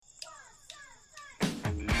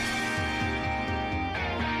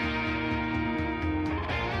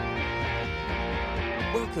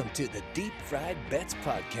Welcome to the Deep Fried Bets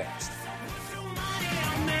Podcast.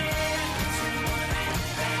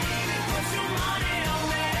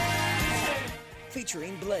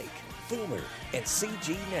 Featuring Blake, Boomer, and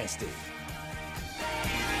CG Nasty.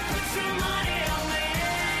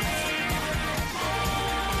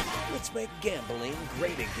 Let's make gambling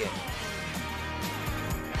great again.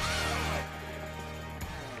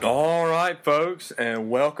 All right, folks, and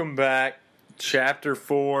welcome back. Chapter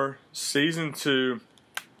 4, Season 2,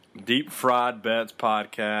 Deep Fried Bets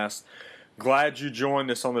Podcast. Glad you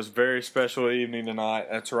joined us on this very special evening tonight.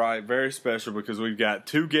 That's right, very special because we've got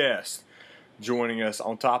two guests joining us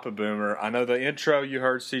on top of Boomer. I know the intro you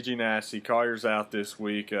heard CG Nasty. Collier's out this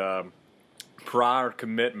week. Prior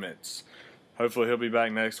commitments. Hopefully he'll be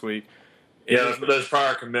back next week. Yeah, those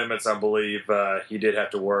prior commitments, I believe he did have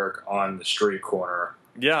to work on the street corner.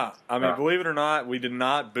 Yeah, I mean, believe it or not, we did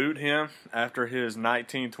not boot him after his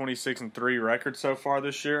 19-26-3 record so far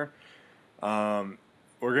this year. We're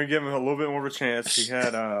going to give him a little bit more of a chance. He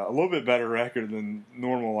had a little bit better record than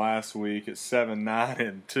normal last week at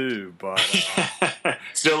 7-9-2, but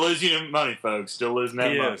still losing money, folks. Still losing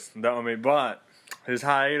that money. Yes, but his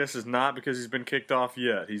hiatus is not because he's been kicked off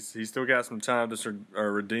yet. He's still got some time to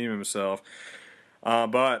redeem himself.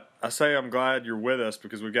 But I say I'm glad you're with us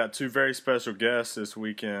because we've got two very special guests this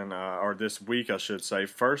weekend, or this week, I should say.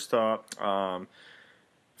 First up,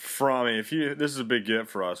 this is a big get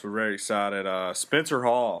for us. We're very excited. Spencer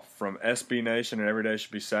Hall from SB Nation and Every Day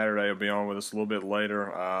Should Be Saturday will be on with us a little bit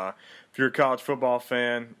later. If you're a college football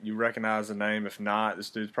fan, you recognize the name. If not,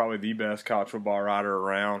 this dude's probably the best college football writer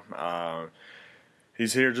around.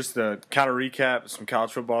 He's here just to kind of recap some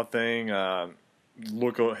college football thing.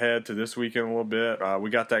 Look ahead to this weekend a little bit.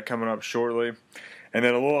 We got that coming up shortly. And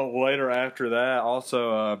then a little later after that,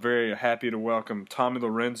 also very happy to welcome Tommy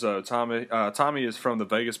Lorenzo. Tommy is from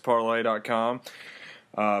thevegasparlay.com.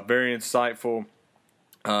 Very insightful.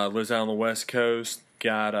 Lives out on the West Coast.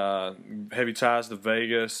 Got heavy ties to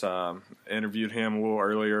Vegas. Interviewed him a little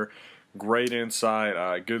earlier. Great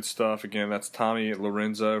insight, good stuff. Again, that's Tommy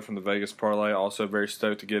Lorenzo from the Vegas Parlay. Also very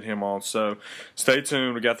stoked to get him on. So stay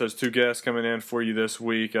tuned. We got those two guests coming in for you this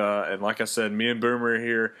week. And like I said, me and Boomer are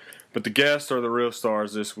here. But the guests are the real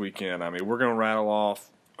stars this weekend. I mean, we're going to rattle off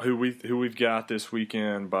who we've got this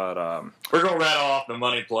weekend. But we're going to rattle off the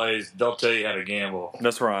money plays. They'll tell you how to gamble.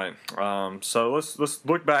 That's right. So let's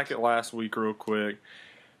look back at last week real quick.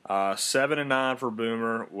 7-9 for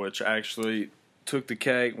Boomer, which actually took the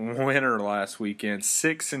cake winner last weekend.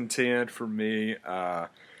 6-10 for me.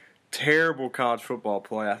 Terrible college football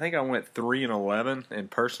play. I think I went 3-11 in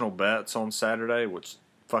personal bets on Saturday, which is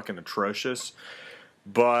fucking atrocious.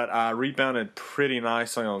 But I rebounded pretty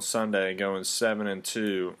nicely on Sunday, going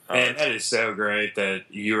 7-2. Man, that is so great that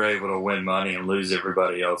you were able to win money and lose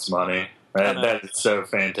everybody else's money. That is so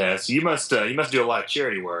fantastic. You must do a lot of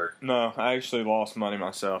charity work. No, I actually lost money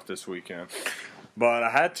myself this weekend. But I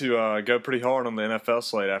had to go pretty hard on the NFL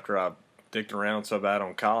slate after I dicked around so bad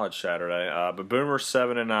on college Saturday. But Boomer's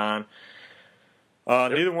 7-9.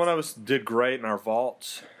 Neither one of us did great in our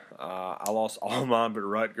vaults. I lost all mine but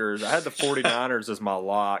Rutgers. I had the 49ers as my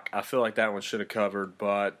lock. I feel like that one should have covered,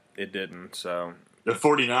 but it didn't. So the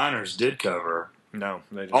 49ers did cover. No,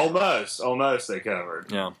 they didn't. Almost they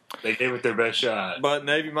covered. Yeah. They gave it their best shot. But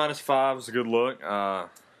Navy -5 is a good look.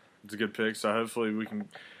 It's a good pick, so hopefully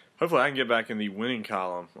I can get back in the winning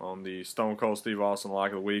column on the Stone Cold Steve Austin Lock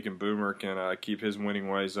of the Week, and Boomer can keep his winning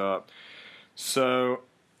ways up. So,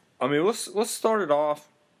 I mean, let's start it off.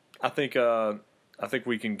 I think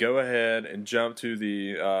we can go ahead and jump to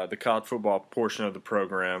the college football portion of the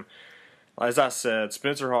program. As I said,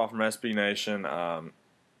 Spencer Hall from SB Nation.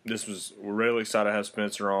 We're really excited to have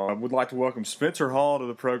Spencer on. I would like to welcome Spencer Hall to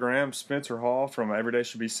the program. Spencer Hall from Every Day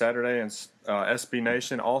Should Be Saturday and SB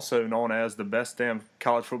Nation, also known as the best damn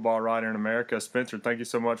college football writer in America. Spencer, thank you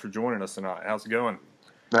so much for joining us tonight. How's it going?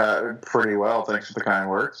 Pretty well. Thanks for the kind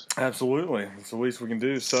words. Absolutely. It's the least we can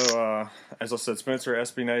do. So, as I said, Spencer,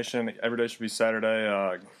 SB Nation, Every Day Should Be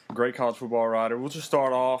Saturday, great college football writer. We'll just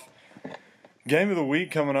start off. Game of the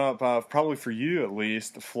week coming up, probably for you at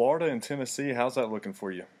least, Florida and Tennessee. How's that looking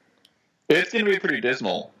for you? It's going to be pretty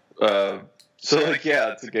dismal. It's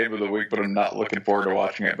a game of the week, but I'm not looking forward to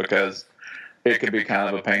watching it because it could be kind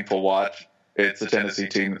of a painful watch. It's a Tennessee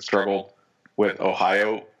team that struggled with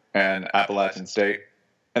Ohio and Appalachian State,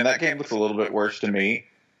 and that game looks a little bit worse to me.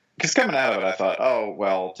 Because coming out of it, I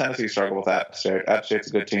thought, Tennessee struggled with App State. App State's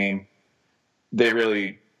a good team.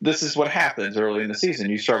 This is what happens early in the season.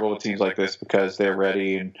 You struggle with teams like this because they're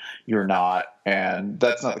ready and you're not, and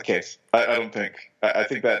that's not the case. I don't think. I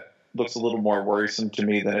think that looks a little more worrisome to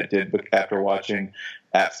me than it did after watching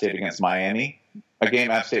App State against Miami. A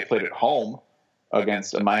game App State played at home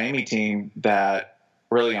against a Miami team that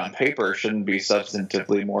really on paper shouldn't be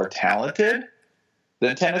substantively more talented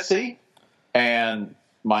than Tennessee. And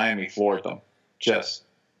Miami floored them, just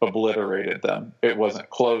obliterated them. It wasn't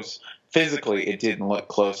close. Physically, it didn't look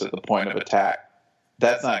close at the point of attack.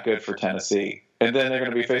 That's not good for Tennessee. And then they're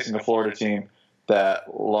going to be facing a Florida team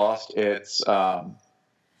that lost its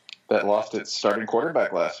starting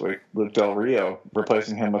quarterback last week, Luke Del Rio,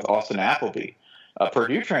 replacing him with Austin Appleby, a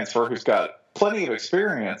Purdue transfer who's got plenty of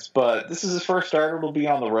experience, but this is his first start. It'll be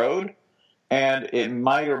on the road, and it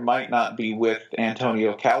might or might not be with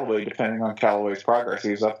Antonio Callaway, depending on Callaway's progress.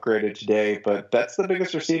 He was upgraded today, but that's the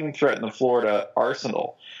biggest receiving threat in the Florida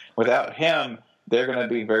arsenal. Without him, they're going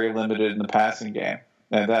to be very limited in the passing game,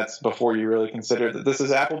 and that's before you really consider that this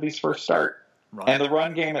is Appleby's first start. Right. And the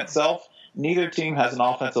run game itself, neither team has an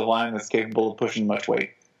offensive line that's capable of pushing much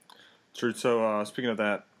weight. True. So, speaking of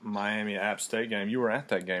that Miami App State game, you were at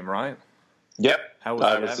that game, right? Yep. How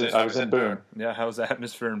was I was in Boone. Yeah, how was the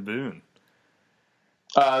atmosphere in Boone?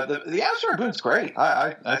 The atmosphere in Boone's great.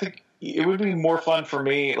 I think it would be more fun for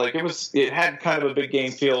me. Like it had kind of a big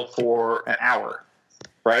game feel for an hour,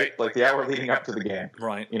 right? Like the hour leading up to the game,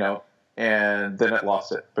 right? And then it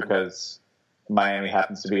lost it because Miami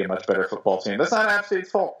happens to be a much better football team. That's not App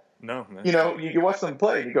State's fault. No. You watch them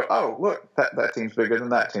play, and you go, oh, look, that team's bigger than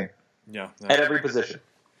that team. Yeah. At every position.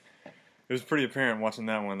 It was pretty apparent watching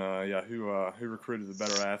that one. Who recruited the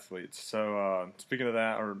better athletes? So speaking of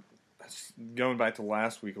that, or going back to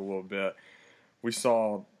last week a little bit, we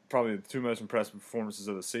saw probably the two most impressive performances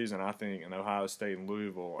of the season, I think, in Ohio State and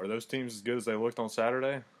Louisville. Are those teams as good as they looked on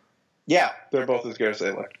Saturday? Yeah, they're both as good as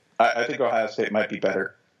they looked. I think Ohio State might be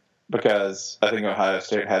better because I think Ohio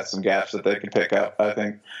State has some gaps that they can pick up. I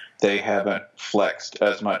think they haven't flexed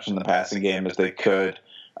as much in the passing game as they could.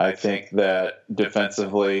 I think that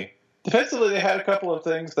defensively they had a couple of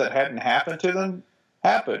things that hadn't happened to them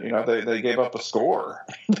happen. They gave up a score.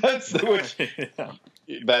 That's an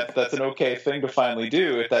okay thing to finally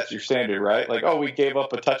do if that's your standard, right? Like, oh, we gave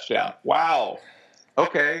up a touchdown. Wow.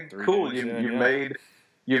 Okay, cool. You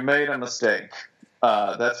made a mistake.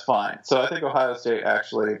 That's fine. So I think Ohio State,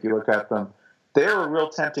 actually, if you look at them, they're a real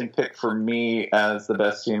tempting pick for me as the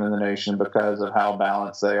best team in the nation because of how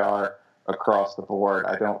balanced they are across the board.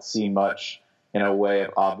 I don't see much in a way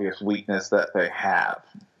of obvious weakness that they have,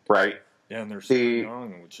 right? Yeah, and they're super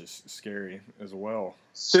young, which is scary as well.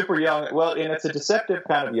 Super young. Well, and it's a deceptive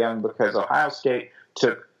kind of young because Ohio State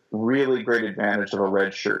took really great advantage of a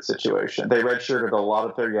redshirt situation. They redshirted a lot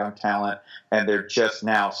of their young talent, and they're just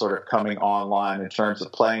now sort of coming online in terms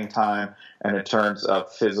of playing time and in terms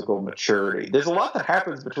of physical maturity. There's a lot that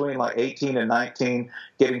happens between like 18 and 19,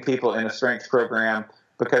 getting people in a strength program,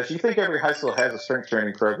 because you think every high school has a strength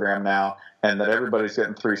training program now and that everybody's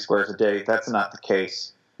getting 3 squares a day. That's not the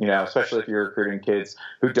case, especially if you're recruiting kids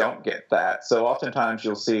who don't get that. So oftentimes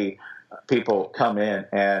you'll see people come in,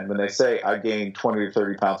 and when they say, I gained 20 to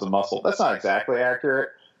 30 pounds of muscle, that's not exactly accurate,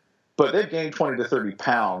 but they've gained 20 to 30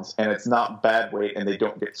 pounds, and it's not bad weight, and they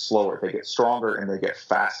don't get slower. They get stronger, and they get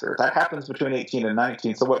faster. That happens between 18 and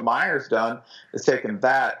 19. So what Meyer's done is taken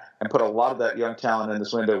that and put a lot of that young talent in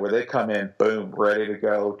this window where they come in, boom, ready to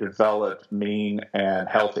go, developed, mean, and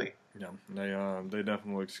healthy. Yeah, they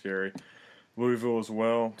definitely look scary. Louisville as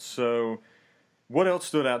well. So what else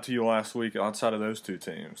stood out to you last week outside of those two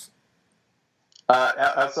teams?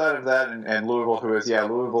 Outside of that, and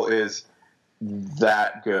Louisville is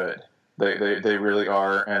that good. They really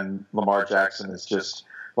are, and Lamar Jackson is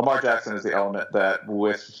the element that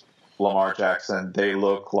with Lamar Jackson, they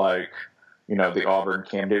look like, the Auburn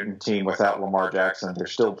Cam Newton team without Lamar Jackson. They're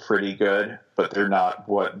still pretty good, but they're not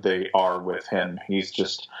what they are with him.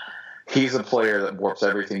 He's a player that warps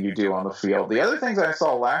everything you do on the field. The other things I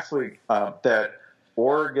saw last week, that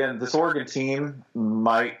this Oregon team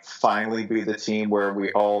might finally be the team where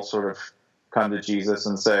we all sort of come to Jesus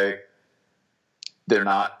and say they're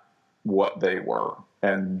not what they were,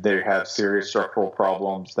 and they have serious structural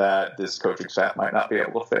problems that this coaching staff might not be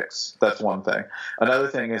able to fix. That's one thing. Another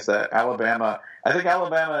thing is that Alabama,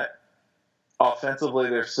 offensively,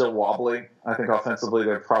 they're still wobbly. I think offensively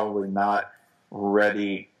they're probably not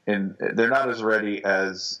ready. They're not as ready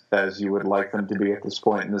as you would like them to be at this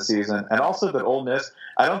point in the season. And also that Ole Miss,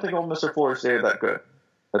 I don't think Ole Miss or Florida State are that good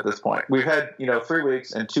at this point. We've had 3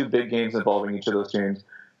 weeks and 2 big games involving each of those teams,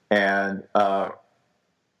 and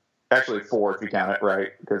actually 4 if you count it, right?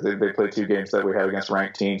 Because they played 2 games that we had against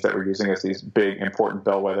ranked teams that we're using as these big, important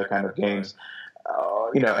bellwether kind of games.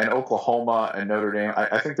 And Oklahoma and Notre Dame.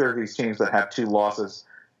 I think there are these teams that have 2 losses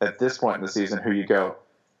at this point in the season who you go,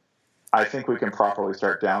 I think we can properly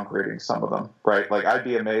start downgrading some of them, right? Like, I'd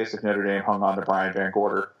be amazed if Notre Dame hung on to Brian Van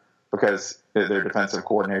Gorder because their defensive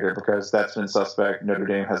coordinator, because that's been suspect. Notre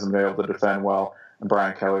Dame hasn't been able to defend well, and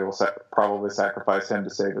Brian Kelly will probably sacrifice him to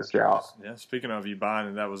save his job. Yeah, speaking of you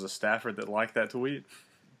buying, that was a Stafford that liked that tweet?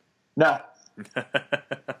 No.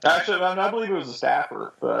 Actually, I believe it was a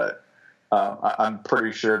staffer, but I'm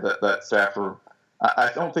pretty sure that staffer.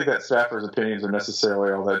 I don't think that Stafford's opinions are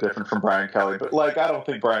necessarily all that different from Brian Kelly, but like I don't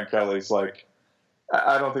think Brian Kelly's like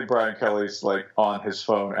on his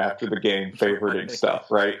phone after the game favoriting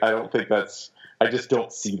stuff, right? I just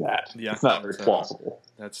don't see that. Yeah, it's not very plausible.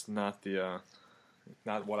 That's not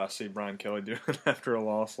not what I see Brian Kelly doing after a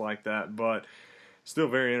loss like that, but still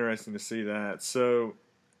very interesting to see that. So,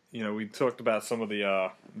 we talked about some of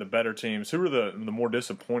the better teams. Who are the more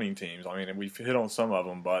disappointing teams? I mean, we've hit on some of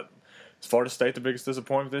them, but is Florida State the biggest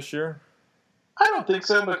disappointment this year? I don't think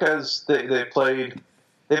so, because they played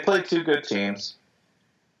two good teams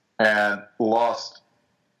and lost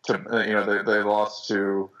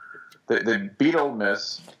to they beat Ole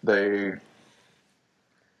Miss, they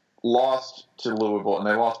lost to Louisville, and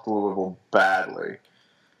they lost to Louisville badly.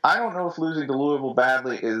 I don't know if losing to Louisville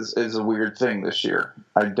badly is a weird thing this year.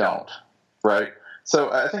 I don't, right?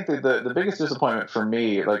 So I think the biggest disappointment for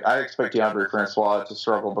me, like, I expect DeAndre Francois to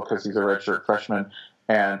struggle because he's a redshirt freshman,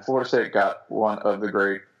 and Florida State got one of the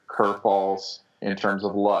great curveballs in terms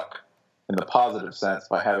of luck, in the positive sense,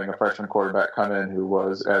 by having a freshman quarterback come in who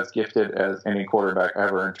was as gifted as any quarterback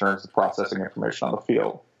ever in terms of processing information on the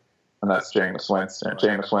field, and that's Jameis Winston.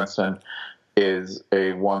 Jameis Winston is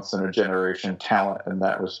a once-in-a-generation talent in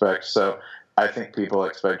that respect. So I think people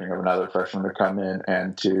expecting of another freshman to come in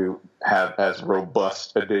and to have as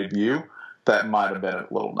robust a debut, that might have been a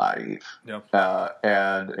little naive. Yeah.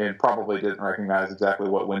 And probably didn't recognize exactly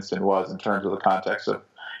what Winston was in terms of the context of,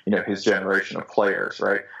 his generation of players,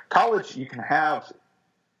 right? College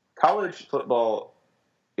football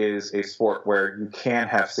is a sport where you can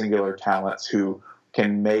have singular talents who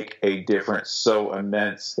can make a difference so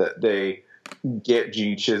immense that they get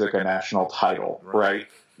Gene Chizik a national title, right?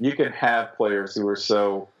 You can have players who are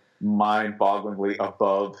so mind-bogglingly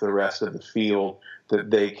above the rest of the field that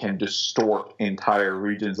they can distort entire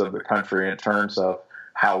regions of the country in terms of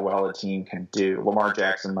how well a team can do. Lamar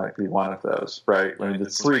Jackson might be one of those, right? I mean,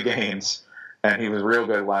 it's 3 games, and he was real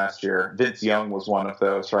good last year. Vince Young was one of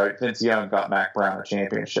those, right? Vince Young got Mac Brown a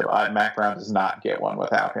championship. Mac Brown does not get one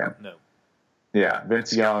without him. No. Yeah,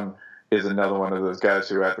 Vince Young is another one of those guys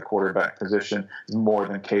who at the quarterback position is more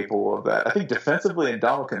than capable of that. I think defensively,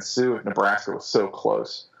 Ndamukong Suh at Nebraska was so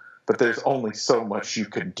close, but there's only so much you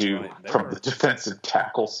can do from the defensive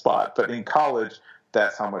tackle spot. But in college,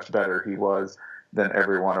 that's how much better he was than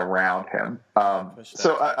everyone around him.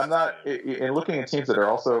 So I'm not – in looking at teams that are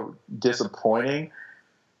also disappointing,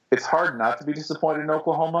 it's hard not to be disappointed in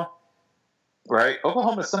Oklahoma, right?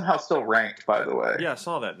 Oklahoma is somehow still ranked, by the way. Yeah, I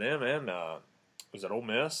saw that. Them and was it Ole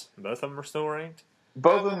Miss? Both of them are still ranked?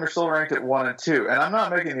 Both of them are still ranked at 1 and 2. And I'm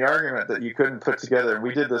not making the argument that you couldn't put together –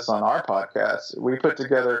 we did this on our podcast. We put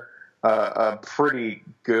together a pretty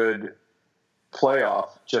good playoff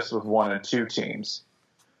just with 1 and 2 teams.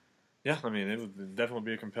 Yeah, I mean, it would definitely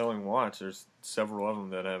be a compelling watch. There's several of them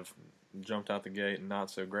that have jumped out the gate and not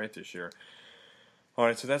so great this year. All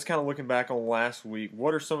right, so that's kind of looking back on last week.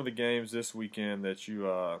 What are some of the games this weekend that you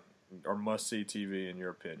are must-see TV in your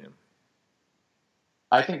opinion?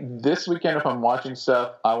 I think this weekend, if I'm watching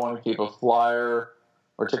stuff, I want to keep a flyer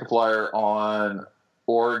or take a flyer on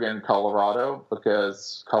Oregon, Colorado,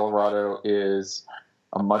 because Colorado is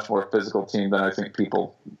a much more physical team than I think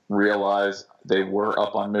people realize. They were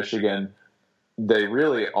up on Michigan. They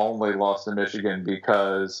really only lost to Michigan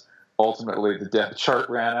because ultimately the depth chart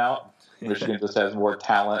ran out. Michigan just has more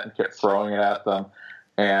talent and kept throwing it at them.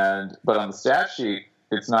 But on the stat sheet,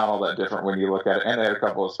 it's not all that different when you look at it. And they had a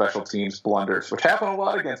couple of special teams blunders, which happened a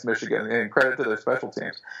lot against Michigan, and credit to their special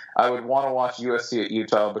teams. I would want to watch USC at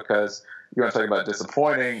Utah because you want to talk about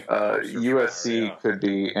disappointing. USC could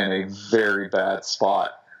be in a very bad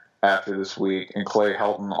spot after this week. And Clay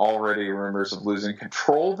Helton, already rumors of losing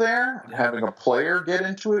control there, having a player get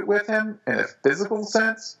into it with him in a physical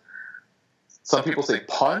sense. Some people say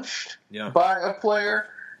punched by a player.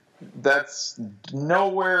 That's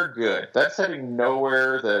nowhere good. That's heading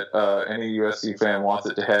nowhere that any USC fan wants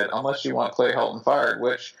it to head, unless you want Clay Helton fired,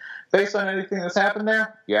 which, based on anything that's happened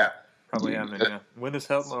there, probably happening. Yeah. When does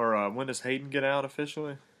Helton or when does Hayden get out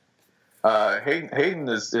officially? Hayden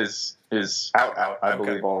is out. I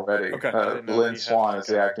believe already. Okay. Lynn Swan is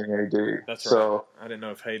the acting AD. That's right. So I didn't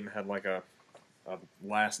know if Hayden had like a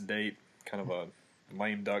last date kind of a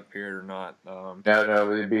lame duck period or not.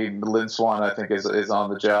 No, it'd be Lynn Swan. I think is on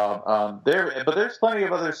the job. But there's plenty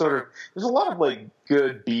of other sort of. There's a lot of like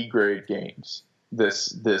good B grade games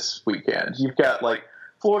this weekend. You've got like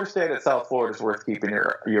Florida State at South Florida is worth keeping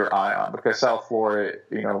your eye on because South Florida,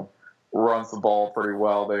 runs the ball pretty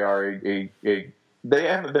well. They are they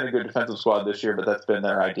haven't been a good defensive squad this year, but that's been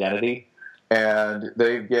their identity. And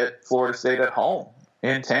they get Florida State at home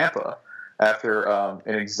in Tampa after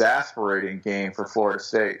an exasperating game for Florida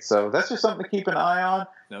State. So that's just something to keep an eye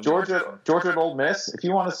on. Georgia at Ole Miss. If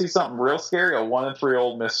you want to see something real scary, a 1-3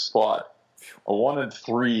 Ole Miss squad. A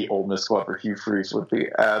 1-3 Ole Miss squad for Hugh Freeze would be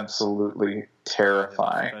absolutely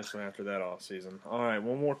terrifying. Especially after that offseason. All right,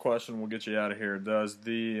 one more question. We'll get you out of here. Does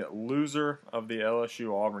the loser of the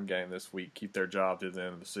LSU-Auburn game this week keep their job to the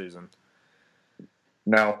end of the season?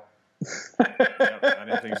 No. Yep, I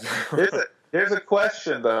didn't think so. There's a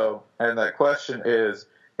question, though, and that question is,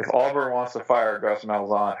 if Auburn wants to fire Gus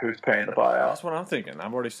Malzahn, who's paying the buyout? That's what I'm thinking.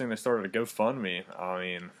 I've already seen they started a GoFundMe. I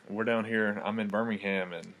mean, we're down here. I'm in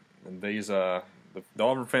Birmingham, and these the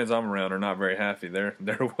Auburn fans I'm around are not very happy. They're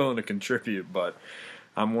willing to contribute, but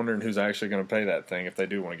I'm wondering who's actually going to pay that thing if they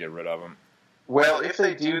do want to get rid of him. Well, if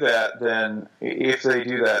they do that,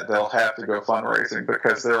 they'll have to go fundraising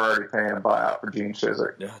because they're already paying a buyout for Gene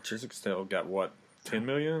Chizik. Yeah, Chizik still got what, $10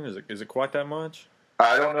 million? Is it quite that much?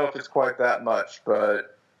 I don't know if it's quite that much,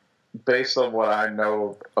 but based on what I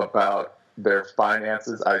know about their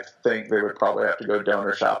finances, I think they would probably have to go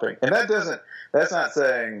donor shopping. And that's not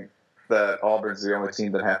saying that Auburn's the only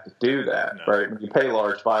team that have to do that, no. Right? When you pay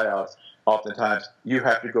large buyouts, oftentimes you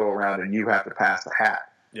have to go around and you have to pass the hat.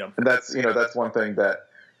 Yep. And that's one thing that,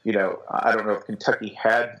 I don't know if Kentucky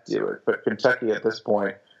had to do it, but Kentucky at this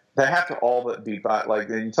point, they have to all but be like,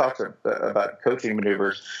 and you talked about coaching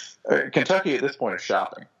maneuvers. Kentucky at this point is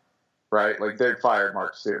shopping, right? Like they fired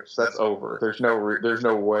Mark Stoops. That's over. There's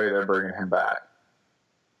no way they're bringing him back,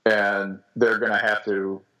 and they're going to have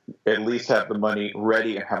to at least have the money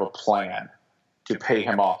ready and have a plan to pay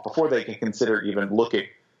him off before they can consider even looking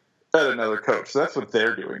at another coach. So that's what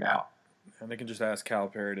they're doing now. And they can just ask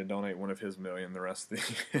Calipari to donate one of his $1 million the rest of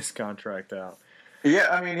his contract out. Yeah,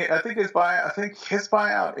 I mean, I think his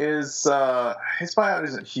buyout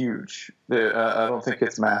isn't huge. I don't think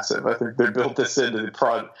it's massive. I think they built this into the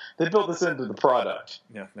product.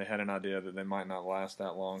 Yeah, they had an idea that they might not last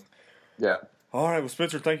that long. Yeah. All right, well,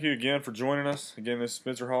 Spencer, thank you again for joining us. Again, this is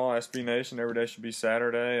Spencer Hall, SB Nation. Every day should be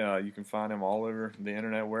Saturday. You can find him all over the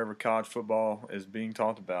internet, wherever college football is being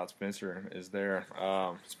talked about. Spencer is there.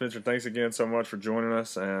 Spencer, thanks again so much for joining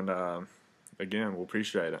us, and again, we'll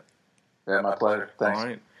appreciate it. Yeah, my pleasure.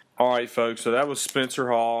 Thanks. All right, folks. So that was Spencer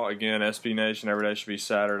Hall. Again, SB Nation, every day should be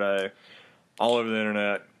Saturday. All over the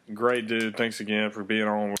internet. Great dude. Thanks again for being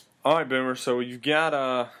on. All right, Boomer. So we got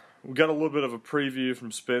a little bit of a preview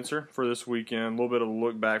from Spencer for this weekend, a little bit of a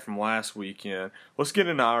look back from last weekend. Let's get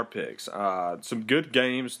into our picks. Some good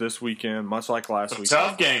games this weekend, much like last weekend.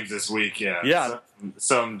 Tough games this weekend. Yeah.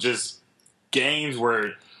 Some just games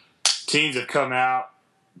where teams have come out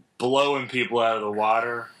blowing people out of the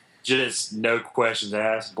water. Just no questions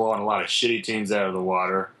asked, blowing a lot of shitty teams out of the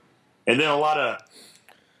water. And then a lot of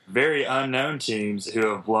very unknown teams who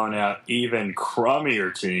have blown out even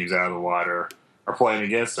crummier teams out of the water are playing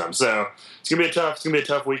against them. So it's gonna be a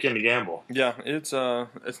tough weekend to gamble. Yeah, it's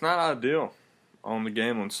not ideal on the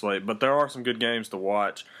gambling slate, but there are some good games to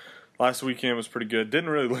watch. Last weekend was pretty good.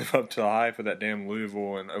 Didn't really live up to the hype of that damn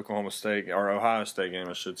Louisville and Ohio State game,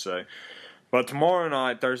 I should say. But tomorrow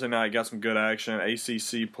night, Thursday night, got some good action.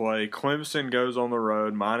 ACC play. Clemson goes on the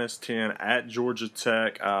road, -10 at Georgia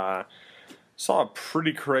Tech. Saw a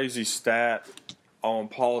pretty crazy stat on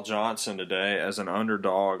Paul Johnson today as an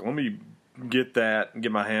underdog. Let me get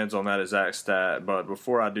my hands on that exact stat. But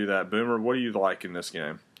before I do that, Boomer, what do you like in this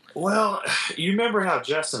game? Well, you remember how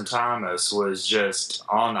Justin Thomas was just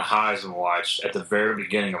on the Heisman watch at the very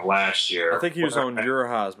beginning of last year. I think he was on your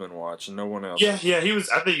Heisman watch and no one else. Yeah, he was.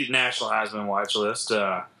 I think national Heisman watch list.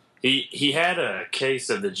 He had a case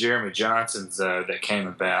of the Jeremy Johnsons that came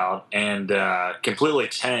about and completely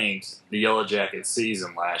tanked the Yellow Jacket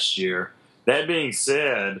season last year. That being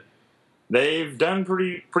said, they've done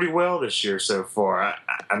pretty well this year so far.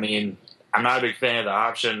 I mean, I'm not a big fan of the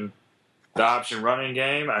option running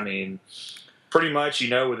game. I mean, pretty much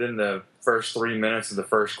within the first 3 minutes of the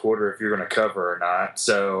first quarter if you're going to cover or not.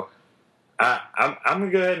 So I'm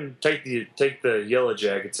going to go ahead and take the Yellow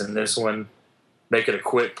Jackets in this one, make it a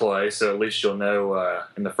quick play, so at least you'll know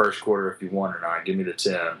in the first quarter if you won or not. Give me the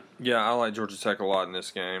 10. Yeah, I like Georgia Tech a lot in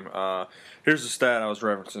this game. Here's the stat I was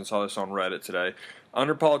referencing. Saw this on Reddit today.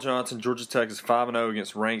 Under Paul Johnson, Georgia Tech is 5-0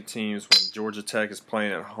 against ranked teams when Georgia Tech is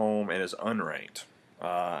playing at home and is unranked.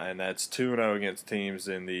 and that's 2-0 against teams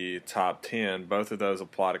in the top 10. Both of those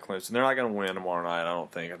apply to Clemson. They're not going to win tomorrow night, I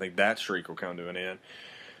don't think. I think that streak will come to an end.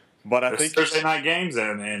 But I think Thursday night games,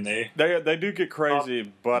 though, man. They do get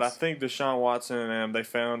crazy, but I think Deshaun Watson and them, they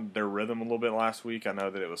found their rhythm a little bit last week. I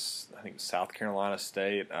know that it was, I think, South Carolina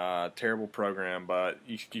State. Terrible program, but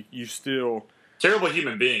you still... Terrible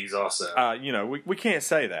human beings also. We can't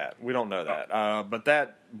say that. We don't know that. But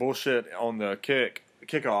that bullshit on the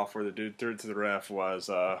kickoff where the dude threw it to the ref was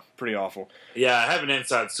pretty awful. Yeah, I have an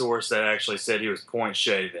inside source that actually said he was point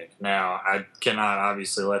shaving. Now, I cannot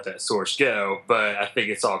obviously let that source go, but I think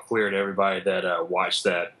it's all clear to everybody that watched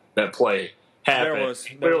that play happen.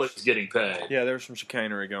 Clearly was getting paid. Yeah, there was some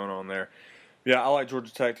chicanery going on there. Yeah, I like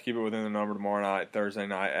Georgia Tech to keep it within the number tomorrow night, Thursday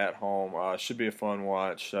night at home. Should be a fun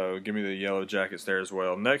watch, so give me the Yellow Jackets there as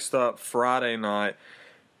well. Next up, Friday night.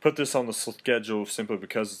 Put this on the schedule simply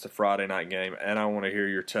because it's a Friday night game, and I want to hear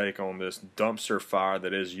your take on this dumpster fire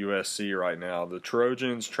that is USC right now. The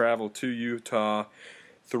Trojans travel to Utah,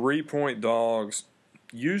 3-point dogs.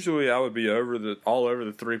 Usually I would be all over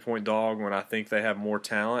the 3-point dog when I think they have more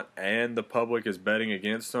talent and the public is betting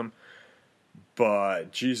against them.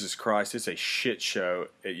 But Jesus Christ, it's a shit show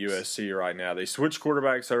at USC right now. They switched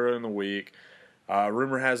quarterbacks earlier in the week.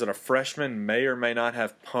 Rumor has it a freshman may or may not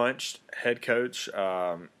have punched head coach.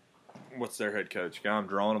 What's their head coach? I'm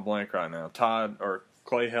drawing a blank right now.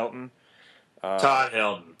 Clay Helton. Todd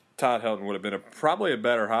Helton. Todd Helton would have been probably a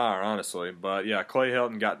better hire, honestly. But yeah, Clay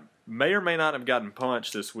Helton may or may not have gotten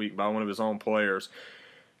punched this week by one of his own players.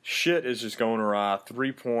 Shit is just going awry.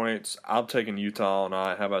 3 points. I'm taking Utah all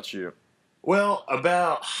night. How about you? Well,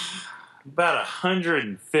 about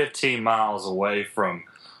 115 miles away from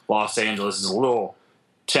Los Angeles is a little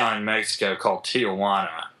town in Mexico called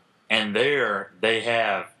Tijuana, and there they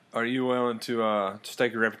have. Are you willing to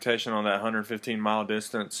stake your reputation on that 115-mile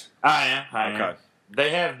distance? I am. They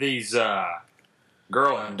have these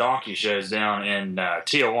girl and donkey shows down in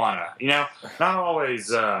Tijuana. Not always.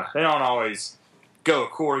 They don't always go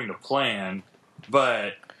according to plan,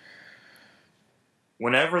 but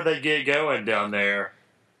whenever they get going down there,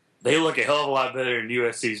 they look a hell of a lot better than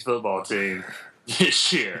USC's football team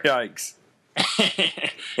this year. Yikes.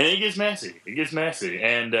 And it gets messy.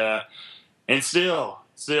 And still,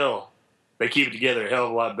 they keep it together a hell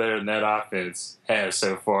of a lot better than that offense has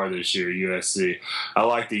so far this year, USC. I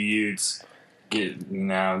like the Utes.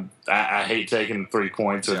 I hate taking the 3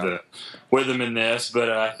 points with them in this, but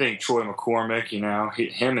I think Troy McCormick,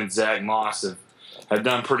 him and Zach Moss have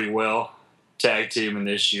done pretty well tag teaming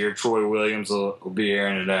this year. Troy Williams will be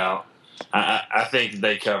airing it out. I think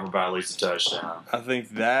they cover by at least a touchdown. I think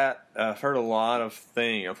that I've heard a lot of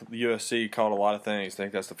things. USC called a lot of things. I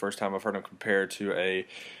think that's the first time I've heard them compared to a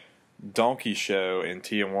donkey show in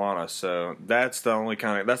Tijuana. So that's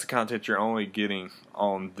the content you're only getting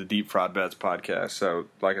on the Deep Fried Bets podcast. So,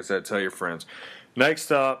 like I said, tell your friends.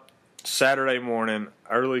 Next up, Saturday morning,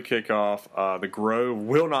 early kickoff. The Grove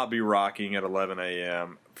will not be rocking at 11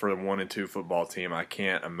 a.m. for the 1-2 football team. I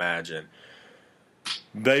can't imagine.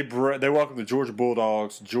 They welcome the Georgia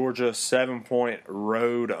Bulldogs. Georgia 7-point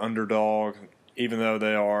road underdog, even though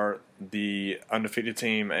they are the undefeated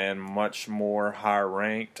team and much more higher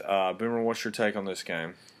ranked. Boomer, what's your take on this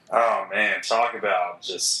game? Oh man, talk about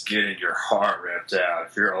just getting your heart ripped out.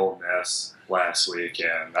 If you're Ole Miss last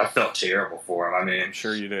weekend, I felt terrible for them. I mean, I'm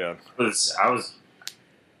sure you did. I was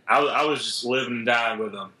just living and dying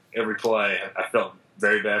with them every play. I felt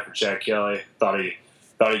very bad for Chad Kelly. Thought he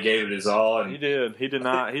gave it his all, and he did. He did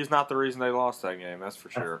not. He's not the reason they lost that game. That's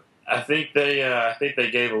for sure. I think they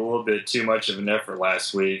gave a little bit too much of an effort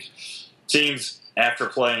last week. Teams after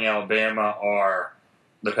playing Alabama are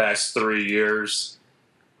the past 3 years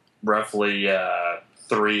roughly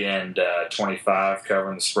 3-25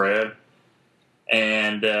 covering the spread,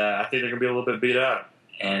 and I think they're gonna be a little bit beat up.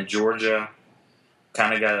 And Georgia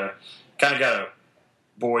kind of got a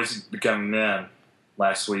boys becoming men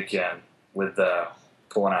last weekend with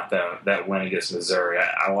pulling out that win against Missouri.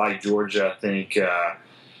 I like Georgia. I think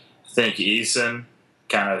Eason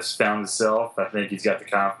kind of has found himself. I think he's got the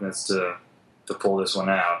confidence to pull this one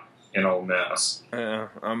out in Ole Miss. Yeah,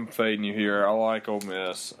 I'm fading you here. I like Ole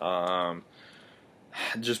Miss.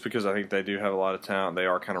 Just because I think they do have a lot of talent. They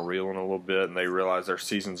are kind of reeling a little bit, and they realize their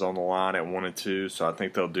season's on the line at 1-2, so I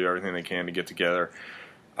think they'll do everything they can to get together.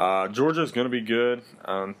 Georgia's going to be good.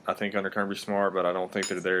 I think under Kirby Smart, but I don't think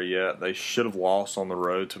they're there yet. They should have lost on the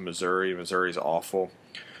road to Missouri. Missouri's awful.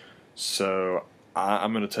 So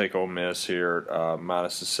I'm going to take Ole Miss here,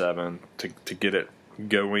 minus the 7, to get it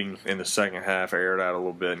going in the second half, air it out a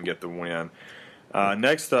little bit, and get the win.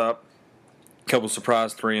 Next up, a couple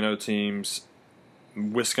surprise 3-0 teams.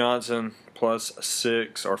 Wisconsin plus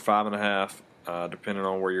 6 or 5.5, depending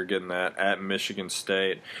on where you're getting that, at Michigan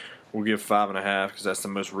State. We'll give 5.5 because that's the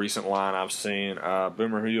most recent line I've seen.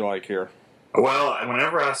 Boomer, who you like here? Well,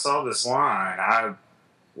 whenever I saw this line, I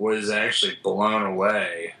was actually blown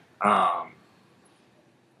away.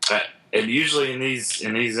 And usually in these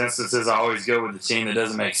instances, I always go with the team that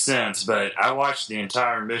doesn't make sense. But I watched the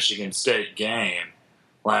entire Michigan State game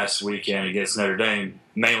last weekend against Notre Dame,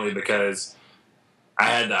 mainly because I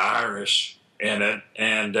had the Irish in it,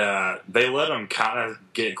 and they let them kind of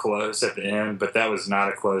get close at the end, but that was not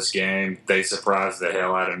a close game. They surprised the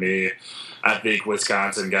hell out of me. I think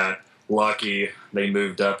Wisconsin got lucky. They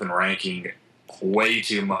moved up in ranking way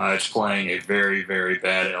too much, playing a very, very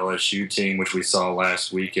bad LSU team, which we saw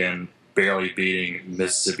last weekend, barely beating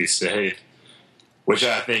Mississippi State, which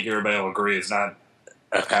I think everybody will agree is not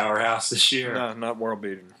a powerhouse this year. No, not world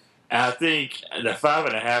beating. I think the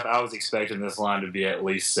 5.5, I was expecting this line to be at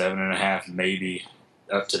least 7.5, maybe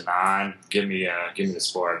up to 9. Give me the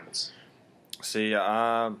Spartans. See,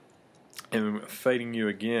 I am fading you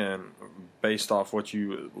again based off what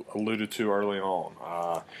you alluded to early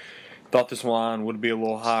on. Thought this line would be a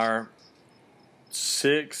little higher.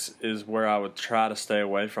 6 is where I would try to stay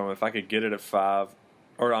away from. If I could get it at 5,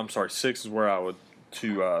 or I'm sorry, 6 is where I would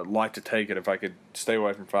like to take it. If I could stay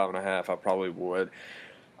away from 5.5, I probably would.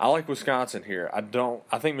 I like Wisconsin here. I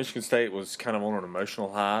think Michigan State was kind of on an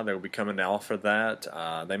emotional high. They will be coming off for that.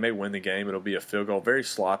 They may win the game. It'll be a field goal, very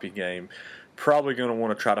sloppy game. Probably going to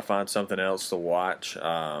want to try to find something else to watch.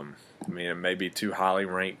 It may be 2 highly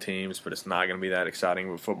ranked teams, but it's not going to be that exciting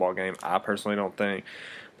of a football game. I personally don't think.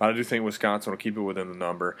 But I do think Wisconsin will keep it within the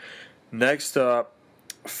number. Next up,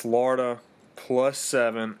 Florida plus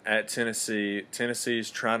 7 at Tennessee. Tennessee is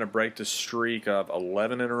trying to break the streak of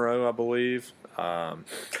 11 in a row, I believe.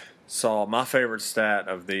 Saw my favorite stat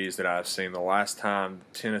of these that I've seen. The last time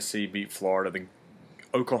Tennessee beat Florida, the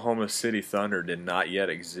Oklahoma City Thunder did not yet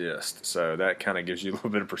exist. So that kind of gives you a little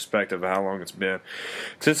bit of perspective of how long it's been.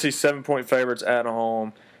 Tennessee 7-point favorites at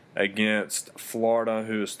home against Florida,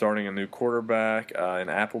 who is starting a new quarterback in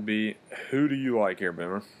Appleby. Who do you like here,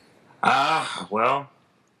 Boomer? Well,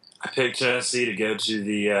 I picked Tennessee to go to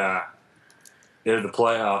the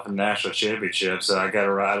playoff and national championship, so I got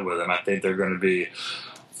to ride with them. I think they're going to be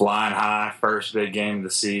flying high. First big game of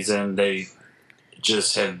the season. They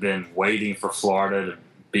just have been waiting for Florida to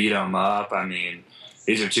beat them up. I mean,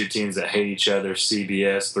 these are two teams that hate each other.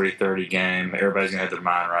 CBS 3:30 game. Everybody's gonna have their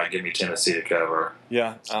mind right. Give me Tennessee to cover.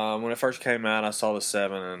 Yeah, when it first came out, I saw the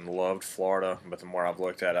 7 and loved Florida. But the more I've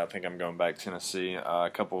looked at it, I think I'm going back Tennessee.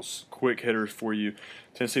 A couple quick hitters for you.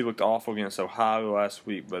 Tennessee looked awful against Ohio last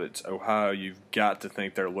week, but it's Ohio. You've got to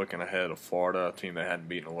think they're looking ahead of Florida, a team they hadn't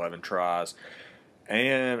beaten 11 tries.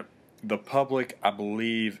 And the public, I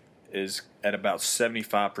believe, is at about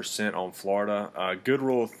 75% on Florida. Good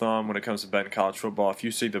rule of thumb when it comes to betting college football, if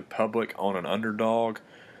you see the public on an underdog,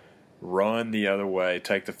 run the other way,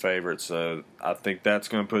 take the favorite. So I think that's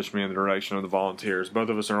going to push me in the direction of the Volunteers. Both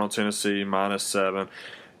of us are on Tennessee, minus 7.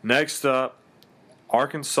 Next up,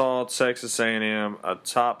 Arkansas, Texas A&M, a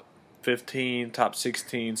top 15, top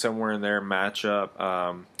 16, somewhere in there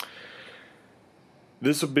matchup.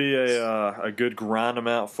 This will be a good grind 'em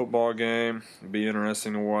out football game. It'll be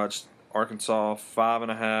interesting to watch. Arkansas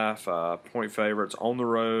 5.5 point favorites on the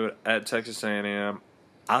road at Texas A&M.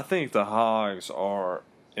 I think the Hogs are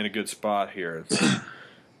in a good spot here.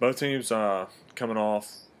 Both teams coming off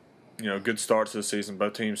good starts to the season.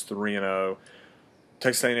 Both teams 3-0.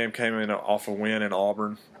 Texas A&M came in off a win in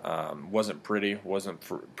Auburn. Wasn't pretty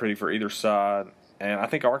for either side. And I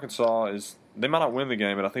think Arkansas they might not win the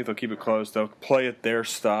game, but I think they'll keep it close. They'll play it their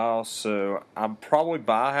style. So I'll probably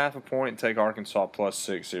buy 0.5 point and take Arkansas plus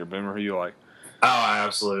 6 here. Boomer, who you like? Oh, I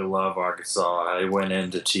absolutely love Arkansas. They went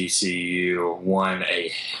into TCU, won a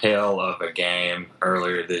hell of a game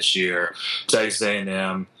earlier this year. Texas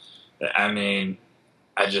A&M, I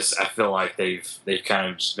feel like they've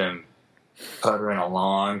kind of just been puttering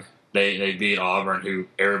along. They beat Auburn, who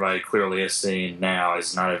everybody clearly has seen now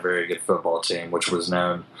is not a very good football team, which was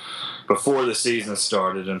known before the season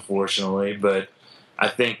started, unfortunately. But I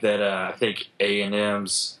think that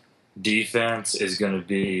A&M's defense is going to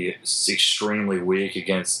be extremely weak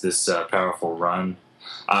against this powerful run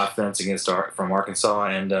offense from Arkansas.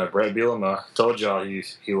 And Brett Bielema told y'all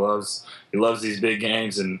he loves these big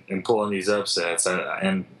games and pulling these upsets.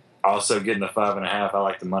 And also getting the 5.5. I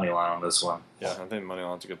like the money line on this one. Yeah, I think money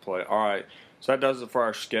line's a good play. All right, so that does it for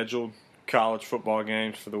our scheduled college football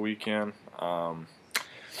games for the weekend.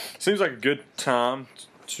 Seems like a good time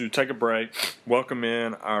to take a break. Welcome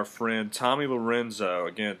in our friend Tommy Lorenzo.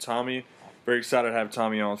 Again, Tommy Very excited to have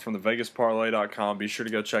Tommy on from the VegasParlay.com. Be sure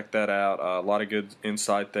to go check that out. A lot of good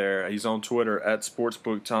insight there. He's on Twitter at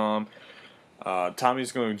SportsbookTom.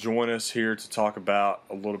 Tommy's going to join us here to talk about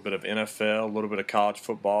a little bit of NFL, a little bit of college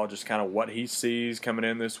football, just kind of what he sees coming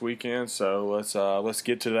in this weekend. So let's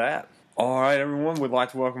get to that. All right, everyone. We'd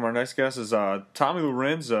like to welcome our next guest is Tommy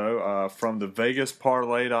Lorenzo from the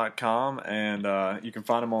VegasParlay.com, and you can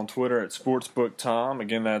find him on Twitter at SportsbookTom.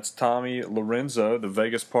 Again, that's Tommy Lorenzo, the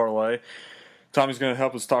Vegas Parlay. Tommy's going to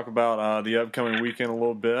help us talk about the upcoming weekend a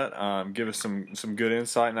little bit, give us some good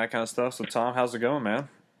insight and that kind of stuff. So, Tom, how's it going, man?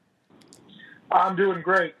 I'm doing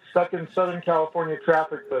great. Stuck in Southern California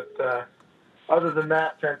traffic, but other than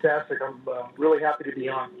that, fantastic. I'm really happy to be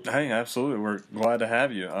on. Hey, absolutely. We're glad to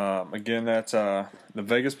have you. Again, that's the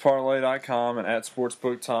VegasParlay.com and at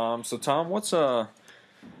SportsbookTom. So, Tom, what's how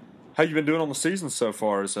you been doing on the season so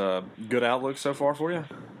far? Is a good outlook so far for you?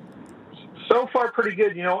 So far, pretty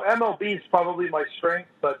good. MLB is probably my strength,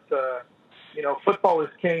 but, football is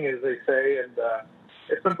king, as they say, and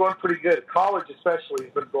it's been going pretty good. College especially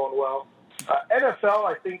has been going well. NFL,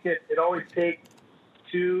 I think it always takes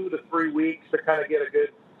 2 to 3 weeks to kind of get a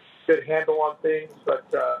good handle on things, but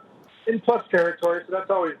in plus territory, so that's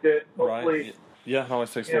always good. Hopefully, right. Yeah, it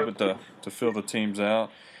always takes a little bit to fill the teams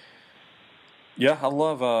out. Yeah, I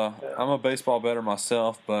love. I'm a baseball bettor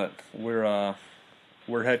myself, but we're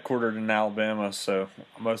headquartered in Alabama, so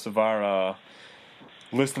most of our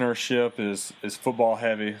listenership is football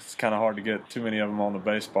heavy. It's kind of hard to get too many of them on the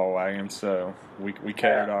baseball wagon, so we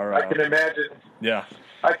catered our. I can imagine. Yeah.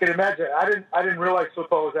 I can imagine. I didn't realize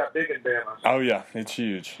football was that big in Bama. Oh yeah, it's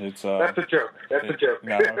huge. It's that's a joke. That's a joke.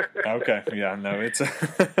 No, okay, yeah, no, it's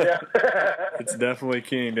it's definitely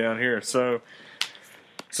king down here. So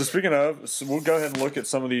speaking of, we'll go ahead and look at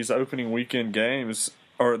some of these opening weekend games.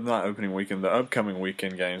 Or not opening weekend, the upcoming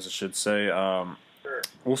weekend games, I should say. Sure.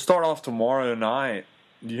 We'll start off tomorrow night.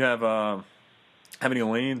 Do you have any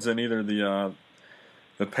leans in either the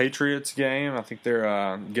Patriots game? I think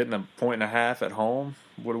they're getting 1.5 at home.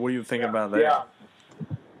 What do you think about that? Yeah.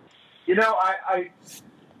 I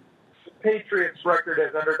the Patriots' record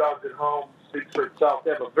as underdogs at home speaks for itself.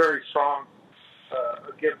 They have a very strong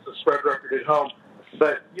against the spread record at home.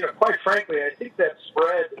 But, quite frankly, I think that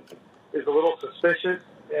spread is a little suspicious,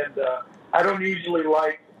 and I don't usually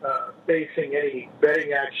like basing any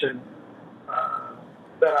betting action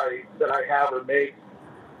that I have or make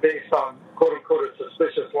based on quote unquote a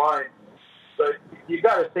suspicious line. But you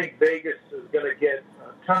got to think Vegas is going to get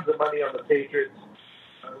tons of money on the Patriots,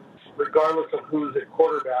 regardless of who's at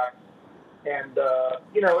quarterback. And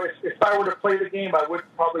if I were to play the game, I would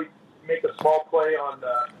probably make a small play on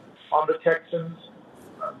the Texans,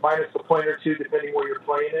 minus a point or two, depending where you're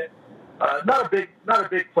playing it. Not a big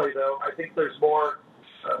play though. I think there's a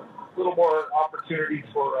little more opportunities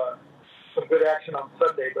for some good action on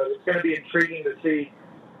Sunday. But it's going to be intriguing to see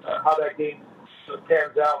how that game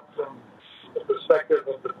pans out from the perspective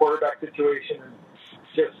of the quarterback situation and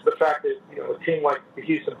just the fact that a team like the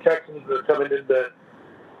Houston Texans are coming in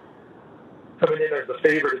as a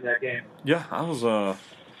favorite in that game. Yeah, I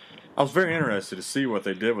was very interested to see what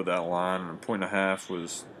they did with that line. And 1.5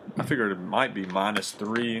 was. I figured it might be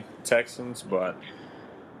 -3 Texans, but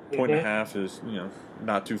 1.5 is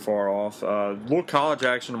not too far off. Little college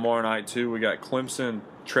action tomorrow night too. We got Clemson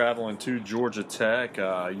traveling to Georgia Tech.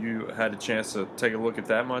 You had a chance to take a look at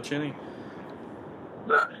that much, any?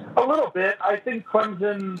 A little bit. I think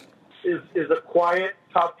Clemson is a quiet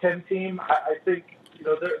top 10 team. I think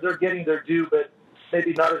they're getting their due, but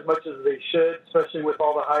maybe not as much as they should, especially with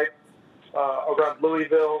all the hype around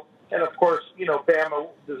Louisville. And, of course, Bama,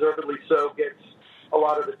 deservedly so, gets a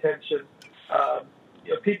lot of attention.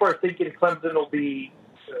 People are thinking Clemson will be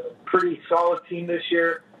a pretty solid team this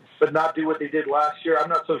year, but not do what they did last year. I'm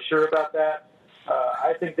not so sure about that.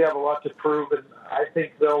 I think they have a lot to prove, and I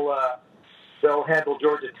think they'll handle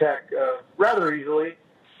Georgia Tech rather easily.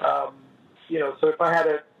 So if I had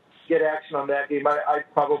to get action on that game, I'd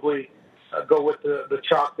probably go with the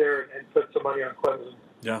chalk there and put some money on Clemson.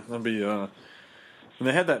 Yeah, that'd be and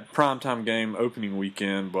they had that primetime game opening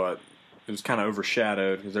weekend, but it was kind of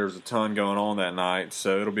overshadowed because there was a ton going on that night.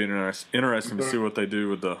 So it'll be interesting to see what they do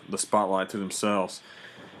with the spotlight to themselves.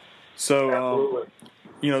 So,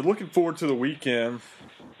 looking forward to the weekend.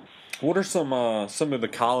 What are some of the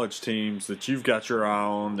college teams that you've got your eye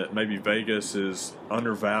on that maybe Vegas is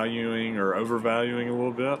undervaluing or overvaluing a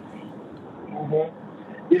little bit? Mm-hmm.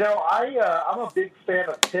 I'm a big fan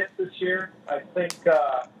of Pitt this year. I think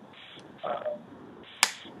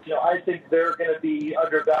they're going to be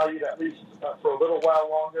undervalued at least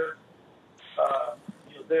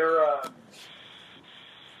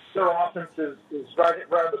their offense is right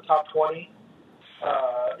around the top 20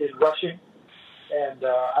 in rushing. And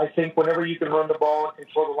I think whenever you can run the ball and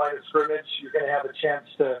control the line of scrimmage, you're going to have a chance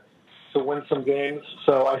to win some games.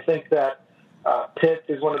 So I think that Pitt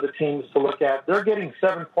is one of the teams to look at. They're getting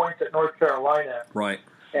 7 points at North Carolina. Right.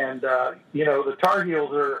 And, the Tar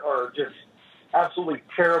Heels are just absolutely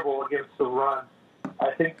terrible against the run.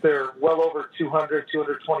 I think they're well over 200,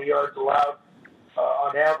 220 yards allowed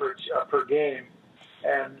on average per game.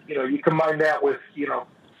 And, you combine that with,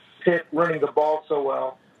 Pitt running the ball so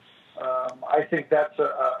well. I think that's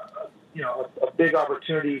a big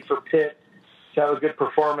opportunity for Pitt to have a good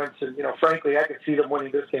performance. And, frankly, I could see them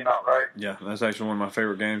winning this game outright. Yeah, that's actually one of my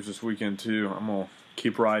favorite games this weekend, too. I'm going to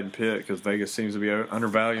keep riding Pitt because Vegas seems to be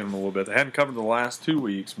undervaluing them a little bit. They hadn't covered the last 2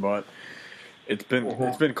 weeks, but it's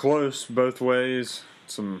been close both ways.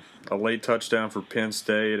 A late touchdown for Penn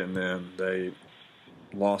State, and then they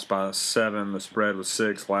lost by 7. The spread was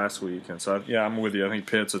 6 last week. And so, yeah, I'm with you. I think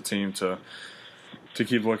Pitt's a team to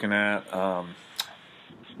keep looking at.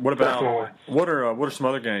 What about what are some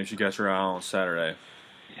other games you got your eye on Saturday?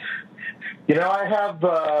 I have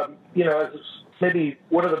as maybe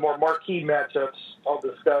one of the more marquee matchups I'll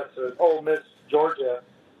discuss is Ole Miss Georgia.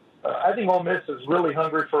 I think Ole Miss is really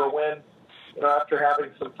hungry for a win. After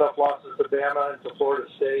having some tough losses to Bama and to Florida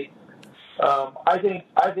State, I think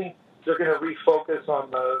they're going to refocus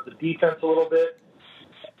on the defense a little bit.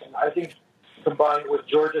 And I think combined with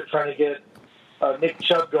Georgia trying to get Nick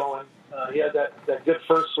Chubb going. He had that good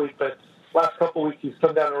first week, but last couple weeks he's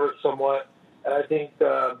come down to earth somewhat. And I think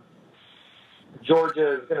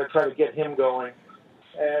Georgia is going to try to get him going.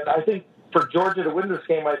 And I think for Georgia to win this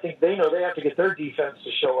game, I think they know they have to get their defense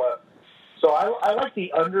to show up. So I like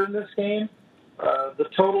the under in this game. The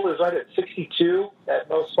total is right at 62 at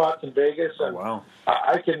most spots in Vegas. And wow.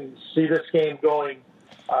 I can see this game going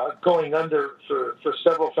under for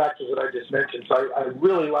several factors that I just mentioned. So I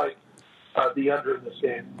really like the under in this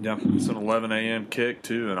game. Yeah, it's an 11 a.m. kick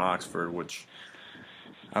too in Oxford, which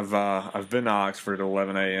I've been to Oxford at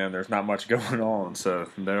 11 a.m. There's not much going on, so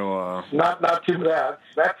they'll not too bad.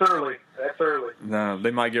 That's early. No,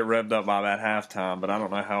 they might get revved up by about halftime, but I don't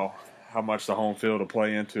know how much the home field will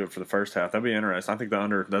play into it for the first half. That'd be interesting. I think the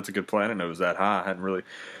under, that's a good play. I didn't know it was that high. I hadn't really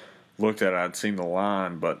looked at it. I'd seen the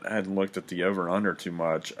line, but I hadn't looked at the over and under too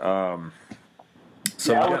much. I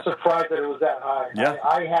was surprised that it was that high. Yeah.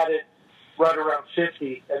 I had it right around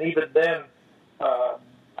 50, and even then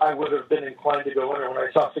I would have been inclined to go under. When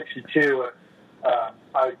I saw 62,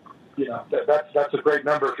 that's a great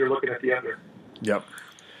number if you're looking at the under. Yep.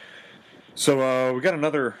 So we got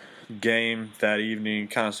another game that evening,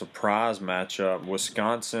 kind of surprise matchup.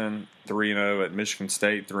 Wisconsin 3-0 at Michigan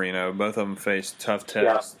State 3-0. Both of them faced tough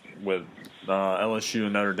tests with LSU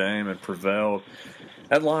and Notre Dame and prevailed.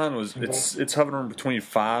 That line was it's hovering between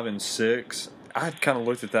 5 and 6. I had kind of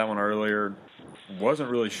looked at that one earlier. Wasn't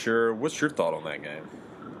really sure. What's your thought on that game?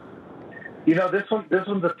 This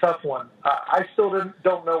one's a tough one. I still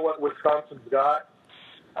don't know what Wisconsin's got.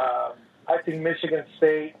 I think Michigan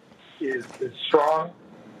State is strong.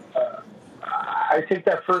 I think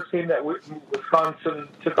that first game that Wisconsin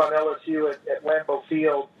took on LSU at Lambeau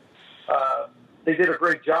Field, they did a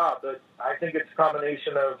great job. But I think it's a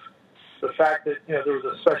combination of the fact that there was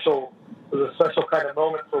a special kind of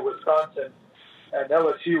moment for Wisconsin, and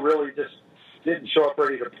LSU really just didn't show up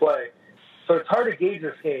ready to play. So it's hard to gauge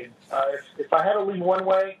this game. If I had to lean one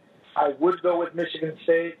way, I would go with Michigan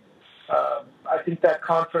State. I think that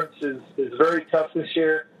conference is very tough this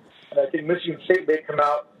year, and I think Michigan State may come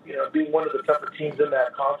out, being one of the tougher teams in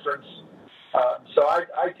that conference. So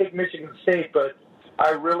I take Michigan State, but I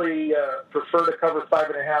really prefer to cover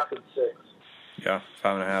 5.5 and 6. Yeah,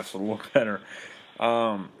 5.5 is a little better.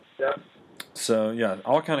 Yeah. So yeah,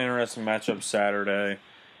 all kind of interesting matchups Saturday.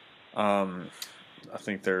 I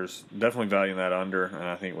think there's definitely value in that under, and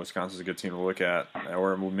I think Wisconsin's a good team to look at.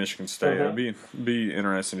 Or with Michigan State, it'll be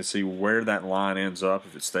interesting to see where that line ends up.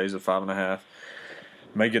 If it stays at 5.5,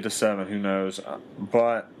 may get to 7. Who knows?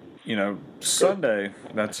 But Sunday,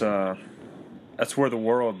 that's where the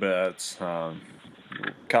world bets.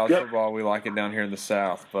 College football, we like it down here in the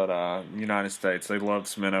South, but United States, they love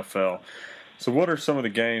some NFL. So, what are some of the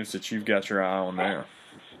games that you've got your eye on there?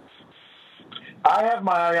 I have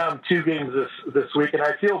my eye on 2 games this week, and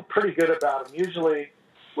I feel pretty good about them. Usually,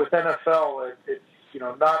 with NFL, it's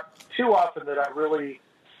not too often that I really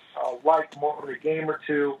like more than a game or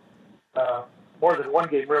two, more than one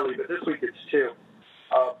game really. But this week it's 2.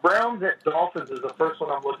 Browns at Dolphins is the first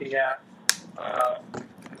one I'm looking at.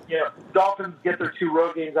 Dolphins get their 2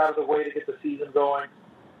 road games out of the way to get the season going.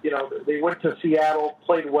 They went to Seattle,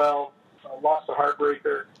 played well, lost a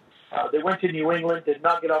heartbreaker. They went to New England, did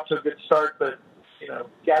not get off to a good start, but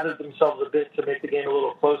gathered themselves a bit to make the game a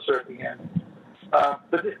little closer at the end.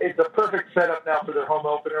 But it's a perfect setup now for their home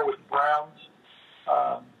opener with the Browns.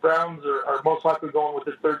 Browns are most likely going with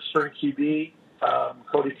the third-string QB,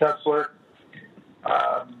 Cody Kessler.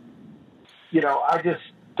 I just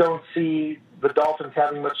don't see the Dolphins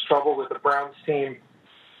having much trouble with the Browns team.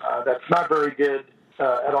 That's not very good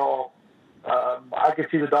at all. I could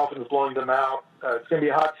see the Dolphins blowing them out. It's going to be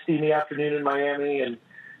a hot, steamy afternoon in Miami, and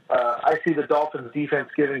I see the Dolphins' defense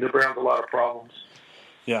giving the Browns a lot of problems.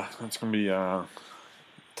 Yeah, it's going to be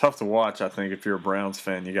tough to watch, I think, if you're a Browns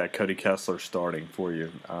fan. You got Cody Kessler starting for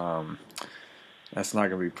you. That's not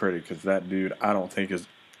going to be pretty because that dude, I don't think, is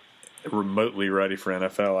remotely ready for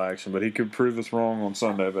NFL action. But he could prove us wrong on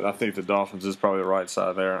Sunday. But I think the Dolphins is probably the right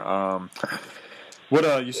side there.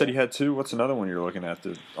 What you said you had two? What's another one you're looking at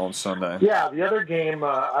on Sunday? Yeah, the other game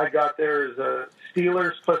I got there is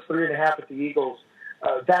Steelers plus 3.5 at the Eagles.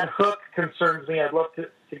 That hook concerns me. I'd love to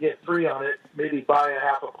get 3 on it, maybe buy a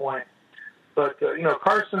half a point. But,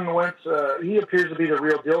 Carson Wentz, he appears to be the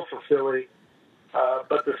real deal for Philly.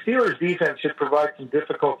 But the Steelers' defense should provide some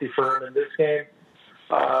difficulty for him in this game.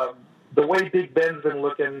 The way Big Ben's been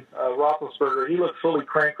looking, Roethlisberger, he looks fully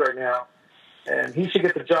cranked right now. And he should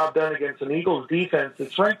get the job done against an Eagles defense.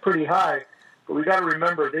 It's ranked pretty high, but we got to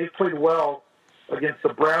remember they've played well against the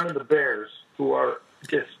Browns and the Bears, who are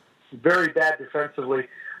just very bad defensively.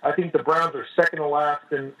 I think the Browns are second to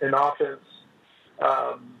last in offense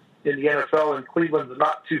in the NFL, and Cleveland's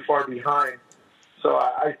not too far behind. So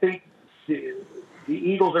I think the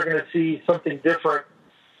Eagles are going to see something different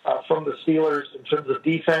from the Steelers in terms of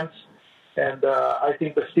defense, and I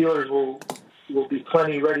think the Steelers will be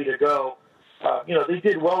plenty ready to go. They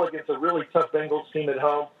did well against a really tough Bengals team at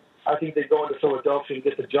home. I think they go into Philadelphia and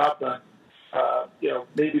get the job done,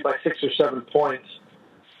 maybe by 6 or 7 points.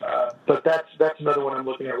 But that's another one I'm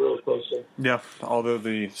looking at really closely. Yeah, although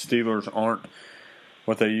the Steelers aren't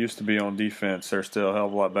what they used to be on defense, they're still a hell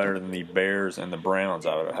of a lot better than the Bears and the Browns,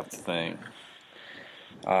 I would have to think.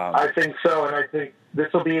 I think so, and I think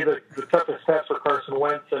this will be the toughest test for Carson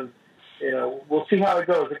Wentz, and we'll see how it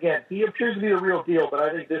goes. Again, he appears to be the real deal, but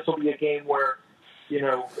I think this will be a game where,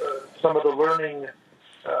 some of the learning,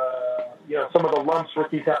 some of the lumps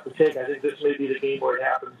rookies have to take. I think this may be the game where it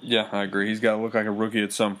happens. Yeah, I agree. He's got to look like a rookie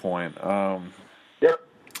at some point. Yep.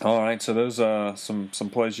 All right, so those some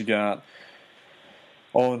plays you got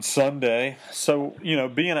on Sunday. So,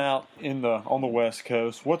 being out on the West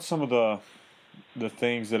Coast, what's some of the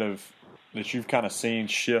things that you've kind of seen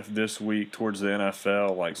shift this week towards the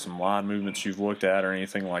NFL, like some line movements you've looked at or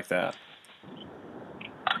anything like that?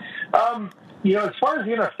 As far as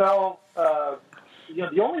the NFL,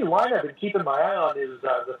 the only line I've been keeping my eye on is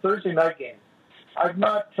the Thursday night game. I've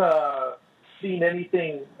not seen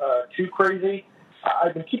anything too crazy.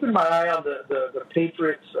 I've been keeping my eye on the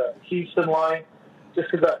Patriots Houston line, just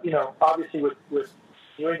because obviously with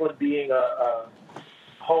New England being a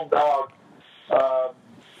home dog.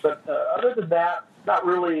 But other than that, not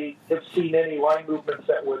really have seen any line movements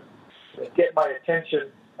that would get my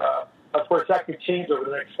attention. Of course, that could change over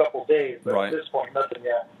the next couple of days, but right. At this point, nothing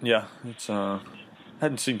yet. Yeah, it's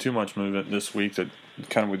hadn't seen too much movement this week. That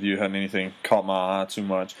kind of with you hadn't anything caught my eye too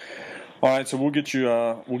much. All right, so we'll get you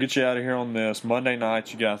out of here on this Monday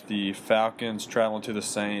night. You got the Falcons traveling to the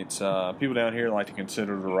Saints. People down here like to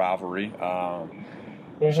consider it a rivalry.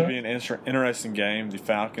 Should be an interesting game. The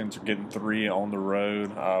Falcons are getting 3 on the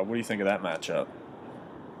road. What do you think of that matchup?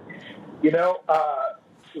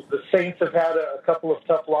 The Saints have had a couple of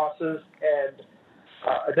tough losses, and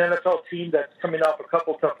an NFL team that's coming off a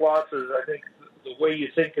couple of tough losses, I think the way you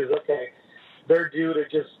think is, okay, they're due to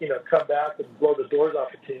just, come back and blow the doors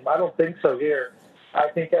off the team. I don't think so here. I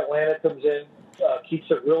think Atlanta comes in, keeps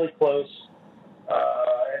it really close,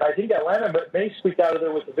 and I think Atlanta may squeak out of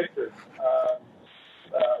there with the victory.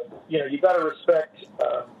 You got to respect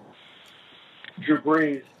Drew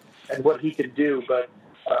Brees and what he can do, but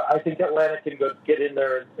I think Atlanta can go get in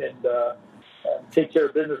there and take care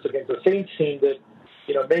of business against the Saints team that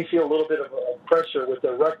may feel a little bit of pressure with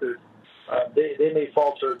their record. They may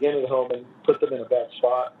falter again at home and put them in a bad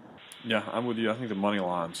spot. Yeah, I'm with you. I think the money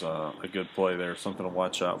line's a good play there, something to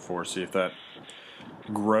watch out for. See if that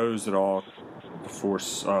grows at all before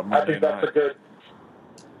Monday night.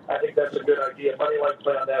 I think that's a good idea. Money line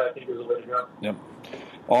play on that, I think, is the way to go. Yep.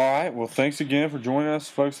 All right. Well, thanks again for joining us,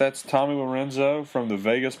 folks. That's Tommy Lorenzo from the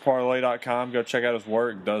VegasParlay.com. Go check out his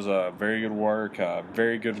work. Does very good work,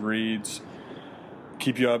 very good reads.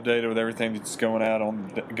 Keep you updated with everything that's going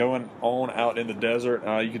on out in the desert.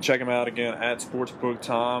 You can check him out again at Sportsbook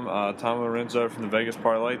Tom. Tommy Lorenzo from the Vegas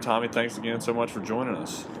Parlay. Tommy, thanks again so much for joining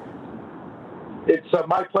us. It's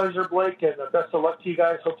my pleasure, Blake, and best of luck to you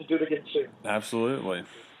guys. Hope to do it again soon. Absolutely.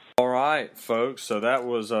 All right, folks. So that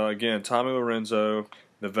was, again, Tommy Lorenzo,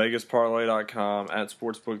 thevegasparlay.com, at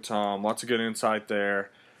Sportsbook Tom. Lots of good insight there.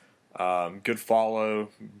 Good follow.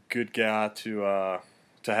 Good guy to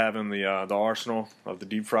have in the arsenal of the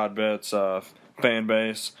Deep Fried Bets fan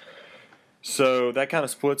base. So that kind of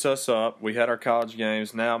splits us up. We had our college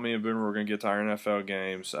games. Now me and Boomer, we're going to get to our NFL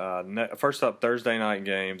games. First up, Thursday night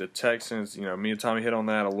game. The Texans, me and Tommy hit on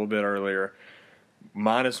that a little bit earlier.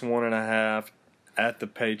 -1.5 at the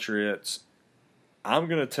Patriots. I'm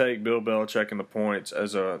going to take Bill Belichick in the points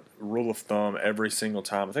as a rule of thumb every single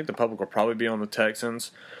time. I think the public will probably be on the Texans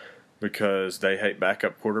because they hate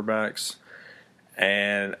backup quarterbacks.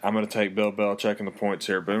 And I'm going to take Bill Belichick in the points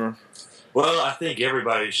here. Boomer? Well, I think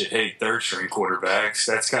everybody should hate third-string quarterbacks.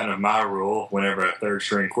 That's kind of my rule whenever a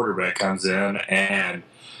third-string quarterback comes in and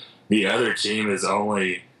the other team is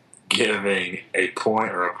only giving a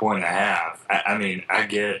point or a point and a half. I mean, I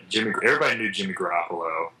get everybody knew Jimmy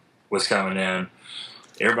Garoppolo was coming in.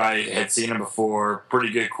 Everybody had seen him before.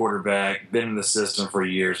 Pretty good quarterback. Been in the system for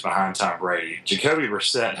years behind Tom Brady. Jacoby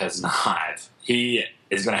Brissett has not. He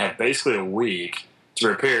is going to have basically a week to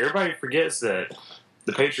prepare. Everybody forgets that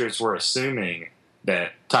the Patriots were assuming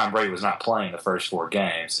that Tom Brady was not playing the first 4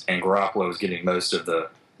 games, and Garoppolo was getting most of the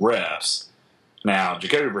reps. Now,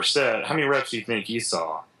 Jacoby Brissett, how many reps do you think he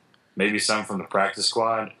saw? Maybe some from the practice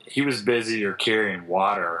squad. He was busier carrying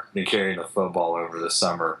water than carrying the football over the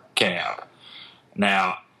summer camp.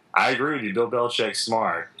 Now, I agree with you. Bill Belichick's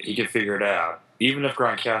smart. He can figure it out. Even if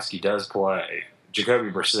Gronkowski does play, Jacoby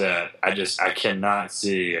Brissett, I cannot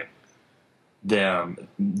see them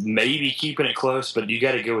maybe keeping it close, but you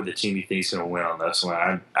got to go with the team you think is going to win on this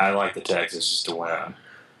one. I like the Texans just to win.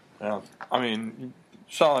 Yeah, I mean,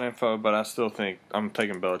 solid info, but I still think I'm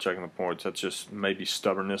taking Belichick in the points. That's just maybe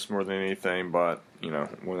stubbornness more than anything, but,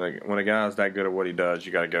 when a guy's that good at what he does,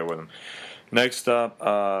 you got to go with him. Next up,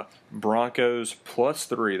 Broncos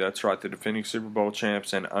 +3. That's right, the defending Super Bowl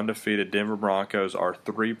champs and undefeated Denver Broncos are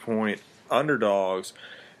 3-point underdogs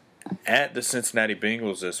at the Cincinnati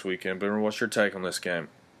Bengals this weekend. Boomer, what's your take on this game?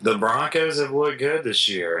 The Broncos have looked good this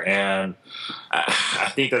year, and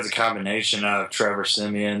I think that's a combination of Trevor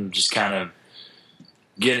Siemian just kind of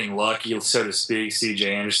getting lucky, so to speak.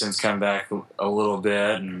 C.J. Anderson's come back a little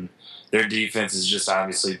bit, and their defense has just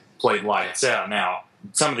obviously played lights out. Now,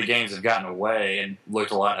 some of the games have gotten away and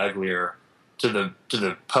looked a lot uglier to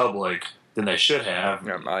the public than they should have.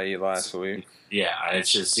 I.e. last week. Yeah, it's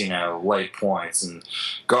just, late points and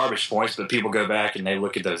garbage points, but people go back and they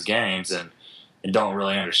look at those games and don't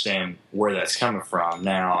really understand where that's coming from.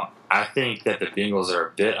 Now, I think that the Bengals are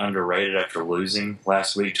a bit underrated after losing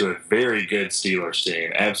last week to a very good Steelers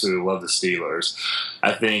team. Absolutely love the Steelers.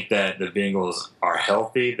 I think that the Bengals are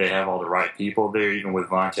healthy. They have all the right people there, even with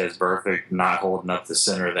Vontaze Burfict not holding up the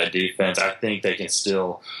center of that defense. I think they can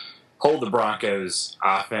still hold the Broncos'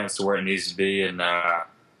 offense to where it needs to be, and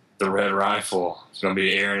the Red Rifle is going to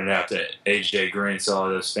be airing it out to A.J. Green. So all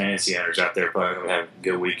those fantasy owners out there probably going to have a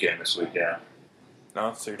good weekend this weekend.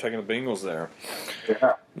 No, so you're taking the Bengals there.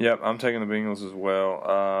 Yeah. Yep, I'm taking the Bengals as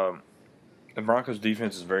well. The Broncos'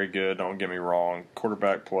 defense is very good, don't get me wrong.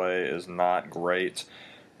 Quarterback play is not great.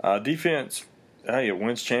 Defense, hey, it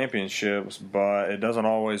wins championships, but it doesn't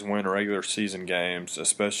always win regular season games,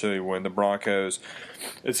 especially when the Broncos,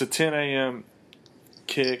 it's a 10 a.m.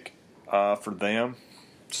 kick for them.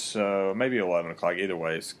 So maybe 11 o'clock. Either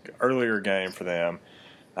way, it's earlier game for them.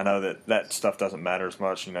 I know that stuff doesn't matter as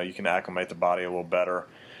much. You can acclimate the body a little better.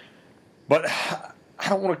 But I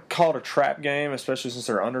don't want to call it a trap game, especially since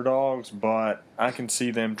they're underdogs. But I can see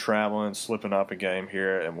them traveling, slipping up a game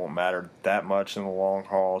here. It won't matter that much in the long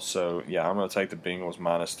haul. So, yeah, I'm going to take the Bengals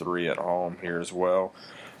 -3 at home here as well.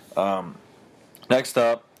 Next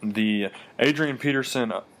up, the Adrian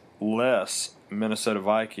Peterson-less Minnesota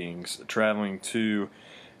Vikings traveling to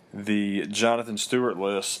the Jonathan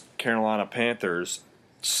Stewart-less Carolina Panthers.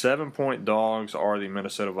 7-point dogs are the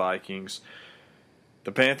Minnesota Vikings.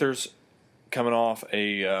 The Panthers coming off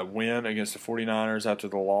a win against the 49ers after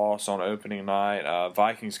the loss on opening night.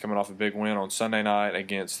 Vikings coming off a big win on Sunday night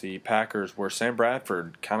against the Packers, where Sam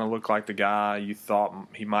Bradford kind of looked like the guy you thought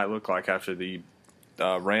he might look like after the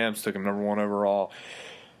Rams took him number 1 overall.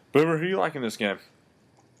 Boomer, who do you like in this game?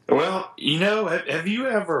 Well, have you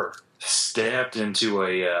ever stepped into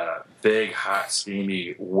a big, hot,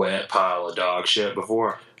 steamy, wet pile of dog shit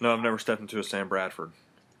before? No, I've never stepped into a Sam Bradford.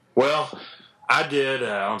 Well, I did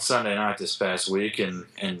on Sunday night this past week and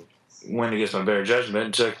went against my better judgment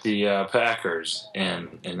and took the Packers in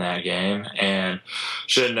that game, and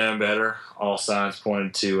should have known better. All signs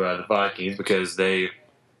pointed to the Vikings because they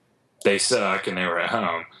they suck and they were at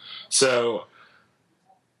home. So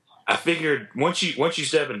I figured once you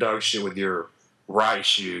step in dog shit with your right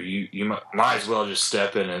shoe, you might as well just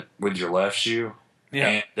step in it with your left shoe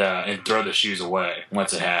and throw the shoes away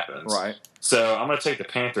once it happens. Right. So I'm going to take the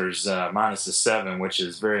Panthers minus the 7, which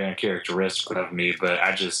is very uncharacteristic of me, but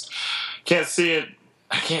I just can't see it.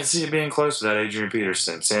 I can't see it being close without Adrian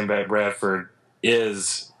Peterson. Sam Bradford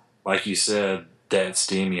is, like you said, that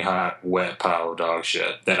steamy, hot, wet pile of dog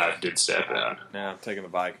shit that I did step in. Now I'm taking the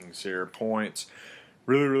Vikings here. Points.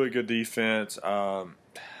 Really, really good defense.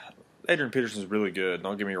 Adrian Peterson's really good,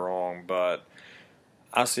 don't get me wrong, but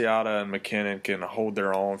Asiata and McKinnon can hold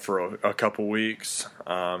their own for a couple weeks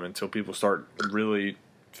until people start really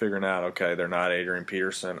figuring out, okay, they're not Adrian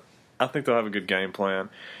Peterson. I think they'll have a good game plan.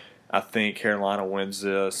 I think Carolina wins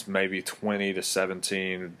this, maybe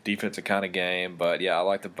 20-17, defensive kind of game. But, yeah, I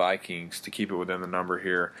like the Vikings to keep it within the number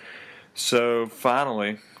here. So,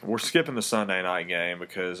 finally, we're skipping the Sunday night game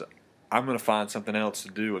because I'm going to find something else to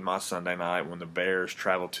do with my Sunday night when the Bears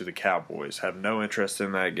travel to the Cowboys. Have no interest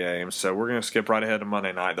in that game. So, we're going to skip right ahead to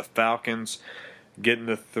Monday night. The Falcons getting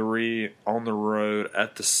the 3 on the road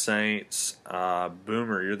at the Saints.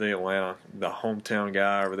 Boomer, you're the hometown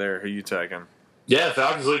guy over there. Who you taking? Yeah, the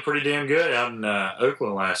Falcons looked pretty damn good out in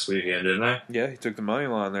Oakland last weekend, didn't they? Yeah, he took the money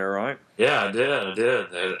line there, right? Yeah, I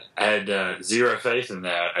did. I had zero faith in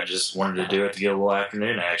that. I just wanted to do it to get a little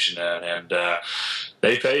afternoon action in, and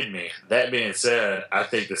they paid me. That being said, I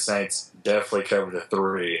think the Saints definitely cover the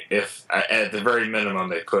 3. If at the very minimum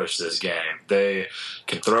they push this game, they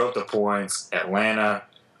can throw up the points. Atlanta,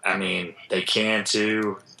 I mean, they can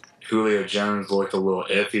too. Julio Jones looked a little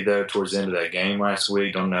iffy, though, towards the end of that game last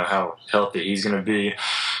week. Don't know how healthy he's going to be.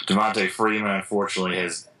 Devontae Freeman, unfortunately,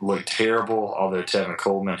 has looked terrible, although Tevin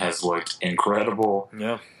Coleman has looked incredible.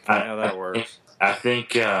 Yeah, funny how that works. I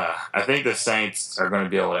think the Saints are going to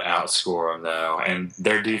be able to outscore them, though. And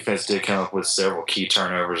their defense did come up with several key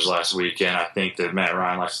turnovers last weekend. I think that Matt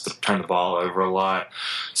Ryan likes to turn the ball over a lot.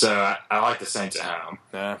 So I like the Saints at home.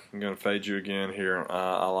 Yeah, I'm going to fade you again here.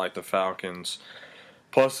 I like the Falcons.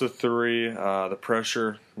 Plus the 3, the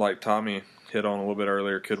pressure, like Tommy hit on a little bit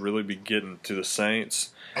earlier, could really be getting to the Saints.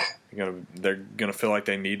 They're going to feel like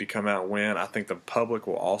they need to come out and win. I think the public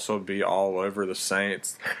will also be all over the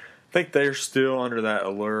Saints. I think they're still under that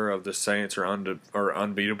allure of the Saints are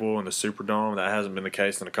unbeatable in the Superdome. That hasn't been the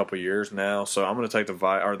case in a couple of years now. So I'm going to take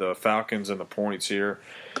the Falcons and the points here.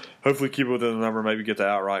 Hopefully keep it within the number, maybe get the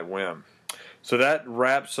outright win. So that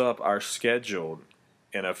wraps up our scheduled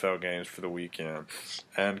NFL games for the weekend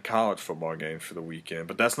and college football games for the weekend.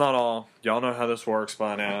 But that's not all. Y'all know how this works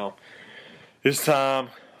by now. It's time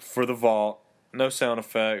for the vault. No sound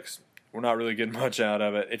effects. We're not really getting much out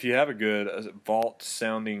of it. If you have a good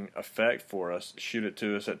vault-sounding effect for us, shoot it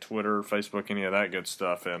to us at Twitter, Facebook, any of that good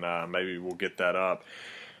stuff, and maybe we'll get that up.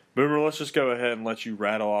 Boomer, let's just go ahead and let you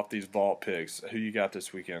rattle off these vault picks. Who you got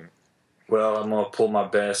this weekend? Well, I'm going to pull my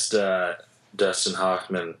best Dustin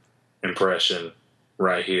Hoffman impression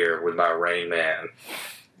right here with my Rain Man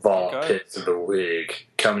vault picks of the week.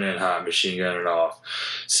 Coming in hot, machine gunning off.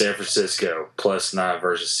 San Francisco +9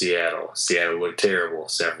 versus Seattle. Seattle looked terrible.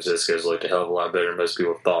 San Francisco's looked a hell of a lot better than most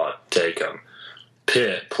people thought. Take them.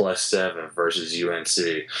 Pitt +7 versus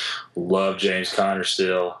UNC. Love James Conner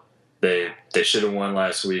still. They should have won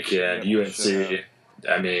last weekend. Yeah, UNC,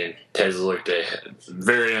 I mean, has looked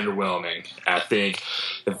very underwhelming. I think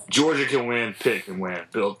if Georgia can win, Pitt can win.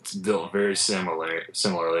 Built very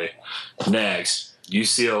similarly. Next,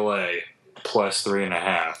 UCLA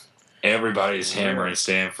 +3.5. Everybody's hammering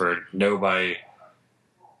Stanford. Nobody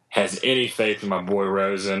has any faith in my boy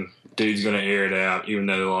Rosen. Dude's going to air it out, even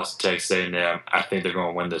though they lost to Texas A&M. I think they're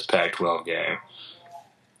going to win this Pac-12 game.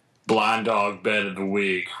 Blind dog bet of the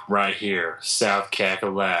week right here. South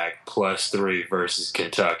Cackalack +3 versus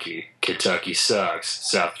Kentucky. Kentucky sucks.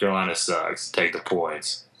 South Carolina sucks. Take the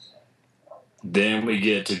points. Then we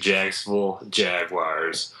get to Jacksonville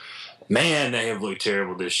Jaguars. Man, they have looked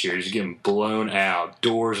terrible this year. Just getting blown out.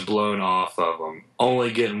 Doors blown off of them.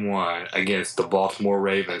 Only getting one against the Baltimore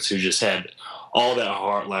Ravens, who just had all that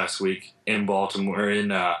heart last week in Baltimore,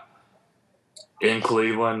 in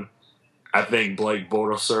Cleveland. I think Blake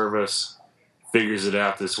Bortles figures it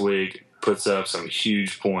out this week, puts up some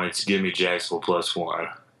huge points. Give me Jacksonville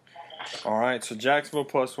 +1. All right, so Jacksonville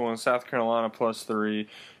 +1, South Carolina +3,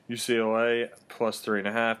 UCLA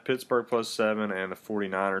 +3.5, Pittsburgh +7, and the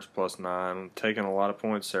 49ers +9. I'm taking a lot of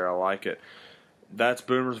points there. I like it. That's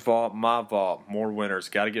Boomer's vault, my vault. More winners.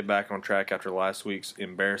 Got to get back on track after last week's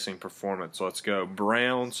embarrassing performance. Let's go.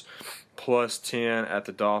 Browns +10 at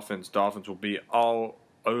the Dolphins. Dolphins will be all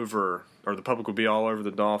over, or the public will be all over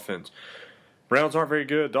the Dolphins. Browns aren't very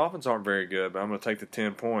good. Dolphins aren't very good, but I'm going to take the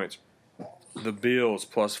 10 points. The Bills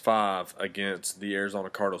 +5 against the Arizona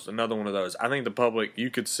Cardinals. Another one of those. I think the public, you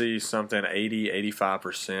could see something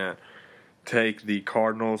 80-85% take the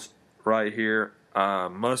Cardinals right here.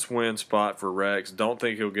 Must-win spot for Rex. Don't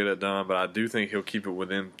think he'll get it done, but I do think he'll keep it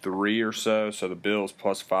within 3 or so. So the Bills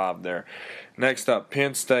 +5 there. Next up,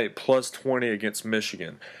 Penn State +20 against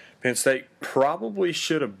Michigan. Penn State probably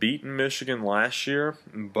should have beaten Michigan last year,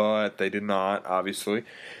 but they did not, obviously.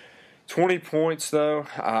 20 points, though.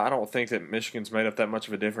 I don't think that Michigan's made up that much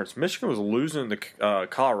of a difference. Michigan was losing to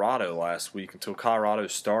Colorado last week until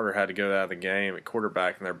Colorado's starter had to go out of the game at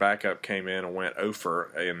quarterback, and their backup came in and went 0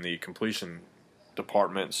 in the completion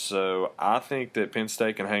department. So I think that Penn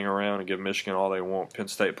State can hang around and give Michigan all they want. Penn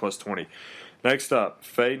State +20. Next up,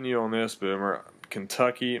 fading you on this, Boomer.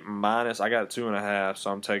 Kentucky minus. I got 2.5,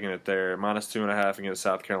 so I'm taking it there. -2.5 against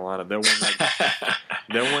South Carolina. They'll win that.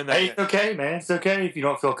 They'll win that. Hey, it's okay, man. It's okay if you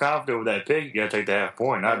don't feel confident with that pick. You got to take the half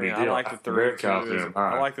point. Not a big deal. I like the 3. Very confident.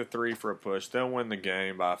 I like the 3 for a push. They'll win the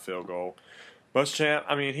game by a field goal. Muschamp,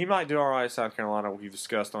 I mean, he might do all right at South Carolina. We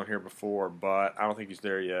discussed on here before, but I don't think he's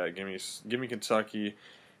there yet. Give me Kentucky.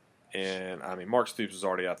 And, I mean, Mark Stoops is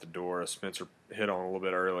already out the door, as Spencer hit on a little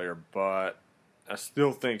bit earlier. But I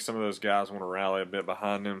still think some of those guys want to rally a bit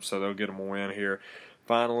behind him, so they'll get him a win here.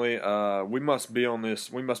 Finally, we must be on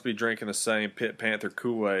this. We must be drinking the same Pitt Panther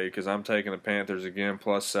Kool-Aid because I'm taking the Panthers again,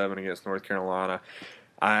 +7 against North Carolina.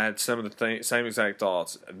 I had some of the same exact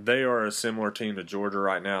thoughts. They are a similar team to Georgia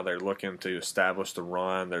right now. They're looking to establish the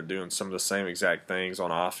run. They're doing some of the same exact things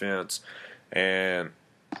on offense. And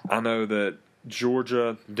I know that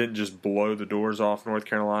Georgia didn't just blow the doors off North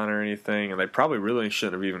Carolina or anything, and they probably really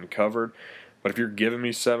shouldn't have even covered. But if you're giving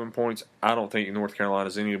me 7 points, I don't think North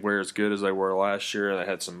Carolina's anywhere as good as they were last year. They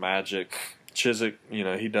had some magic. Chiswick,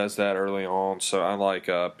 he does that early on, so I like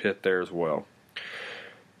Pitt there as well.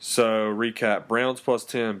 So, recap, Browns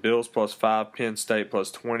 +10, Bills +5, Penn State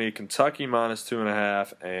 +20, Kentucky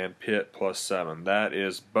 -2.5, and Pitt +7. That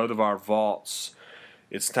is both of our vaults.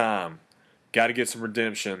 It's time. Got to get some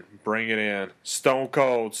redemption. Bring it in. Stone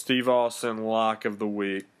Cold, Steve Austin, lock of the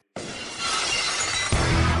week.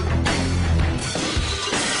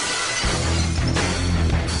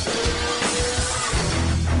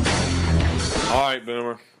 All right,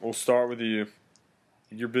 Boomer, we'll start with you.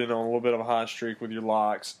 You've been on a little bit of a hot streak with your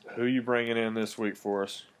locks. Who are you bringing in this week for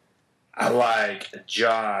us? I like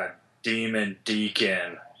John Demon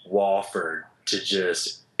Deacon Walford to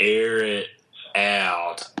just air it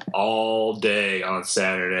out all day on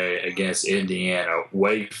Saturday against Indiana.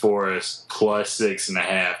 Wake Forest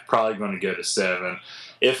 +6.5. Probably going to go to 7.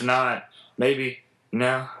 If not, maybe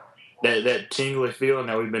that tingly feeling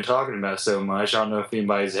that we've been talking about so much. I don't know if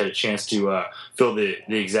anybody's had a chance to feel the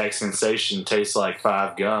exact sensation. Tastes like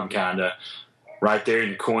 5 gum, kind of, right there in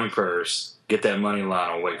your coin purse. Get that money line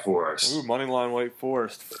on Wake Forest. Ooh, money line Wake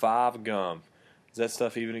Forest, 5 gum. Does that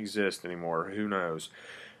stuff even exist anymore? Who knows?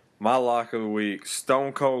 My lock of the week,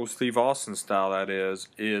 Stone Cold Steve Austin style, that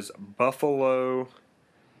is Buffalo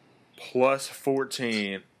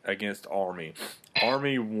 +14 against Army.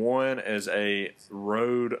 Army won as a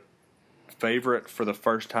road favorite for the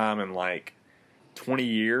first time in like 20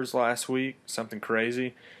 years last week, something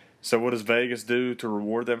crazy. So what does Vegas do to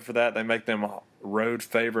reward them for that? They make them road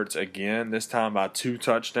favorites again, this time by 2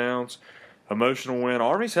 touchdowns. Emotional win.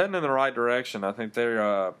 Army's heading in the right direction. I think they've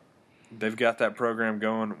got that program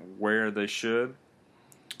going where they should.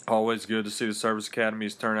 Always good to see the service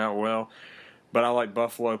academies turn out well. But I like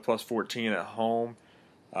Buffalo +14 at home.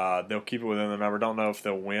 They'll keep it within the number. Don't know if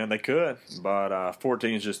they'll win. They could, but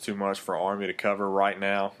 14 is just too much for Army to cover right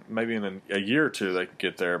now. Maybe in a year or two they could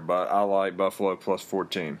get there, but I like Buffalo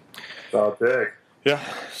 +14. I'll take. Yeah,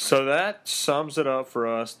 so that sums it up for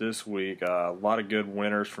us this week. A lot of good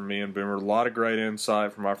winners from me and Boomer. A lot of great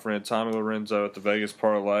insight from our friend Tommy Lorenzo at the Vegas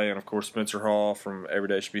Parlay, and, of course, Spencer Hall from Every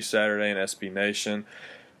Day Should Be Saturday and SB Nation.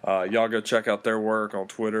 Y'all go check out their work on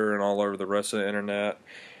Twitter and all over the rest of the internet.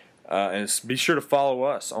 And be sure to follow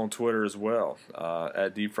us on Twitter as well,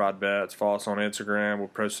 at Deep Fried Bets. Follow us on Instagram. We're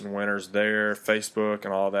posting winners there, Facebook,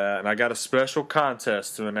 and all that. And I got a special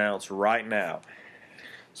contest to announce right now.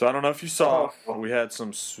 So I don't know if you saw, we had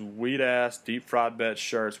some sweet-ass Deep Fried Bet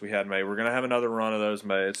shirts we had made. We're going to have another run of those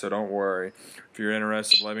made, so don't worry. If you're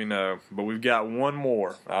interested, let me know. But we've got one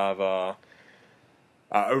more. I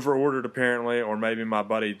over-ordered apparently, or maybe my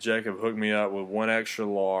buddy Jacob hooked me up with one extra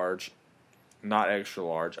large. Not extra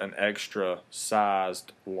large, an extra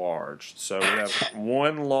sized large. So we have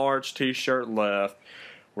one large t-shirt left.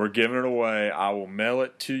 We're giving it away. I will mail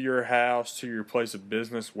it to your house, to your place of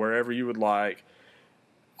business, wherever you would like.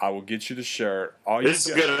 I will get you the shirt. This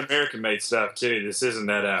is good American-made stuff too. This isn't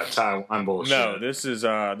that Taiwan bullshit. No, this is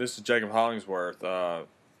Jacob Hollingsworth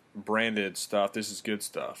branded stuff. This is good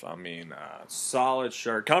stuff. I mean, solid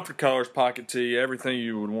shirt, comfort colors, pocket tee, everything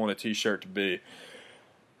you would want a T-shirt to be.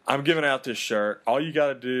 I'm giving out this shirt. All you got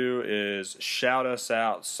to do is shout us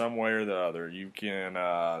out some way or the other. You can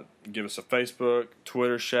give us a Facebook,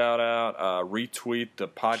 Twitter shout out, retweet the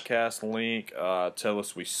podcast link, tell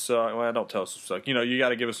us we suck. Well, don't tell us we suck. You got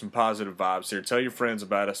to give us some positive vibes here. Tell your friends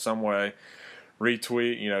about us some way.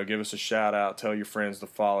 Retweet, give us a shout out. Tell your friends to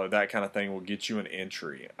follow. That kind of thing will get you an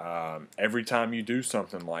entry. Every time you do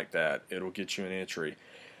something like that, it'll get you an entry.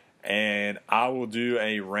 And I will do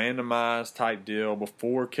a randomized type deal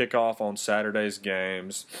before kickoff on Saturday's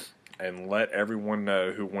games and let everyone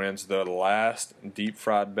know who wins the last Deep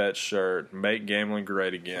Fried Bet shirt, Make Gambling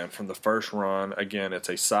Great Again, from the first run. Again, it's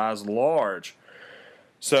a size large.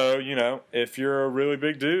 So, if you're a really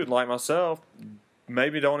big dude like myself,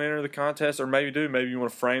 maybe don't enter the contest, or maybe do. Maybe you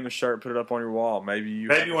want to frame the shirt, put it up on your wall. Maybe you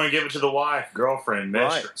want to give it to the wife, girlfriend,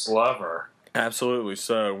 mistress, lover. Absolutely.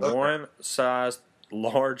 So, one size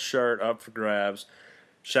large shirt up for grabs.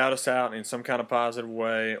 Shout us out in some kind of positive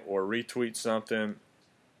way or retweet something.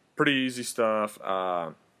 Pretty easy stuff.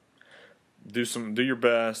 Do your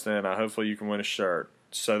best, and hopefully you can win a shirt.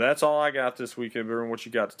 So that's all I got this weekend. Everyone, what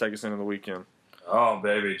you got to take us into the weekend? Oh,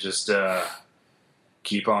 baby, just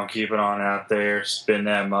keep on keeping on out there. Spend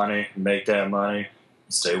that money, make that money.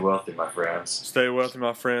 Stay wealthy, my friends. Stay wealthy,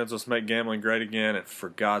 my friends. Let's make gambling great again. And for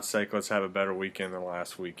God's sake, let's have a better weekend than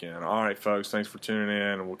last weekend. All right, folks, thanks for tuning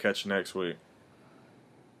in, and we'll catch you next week.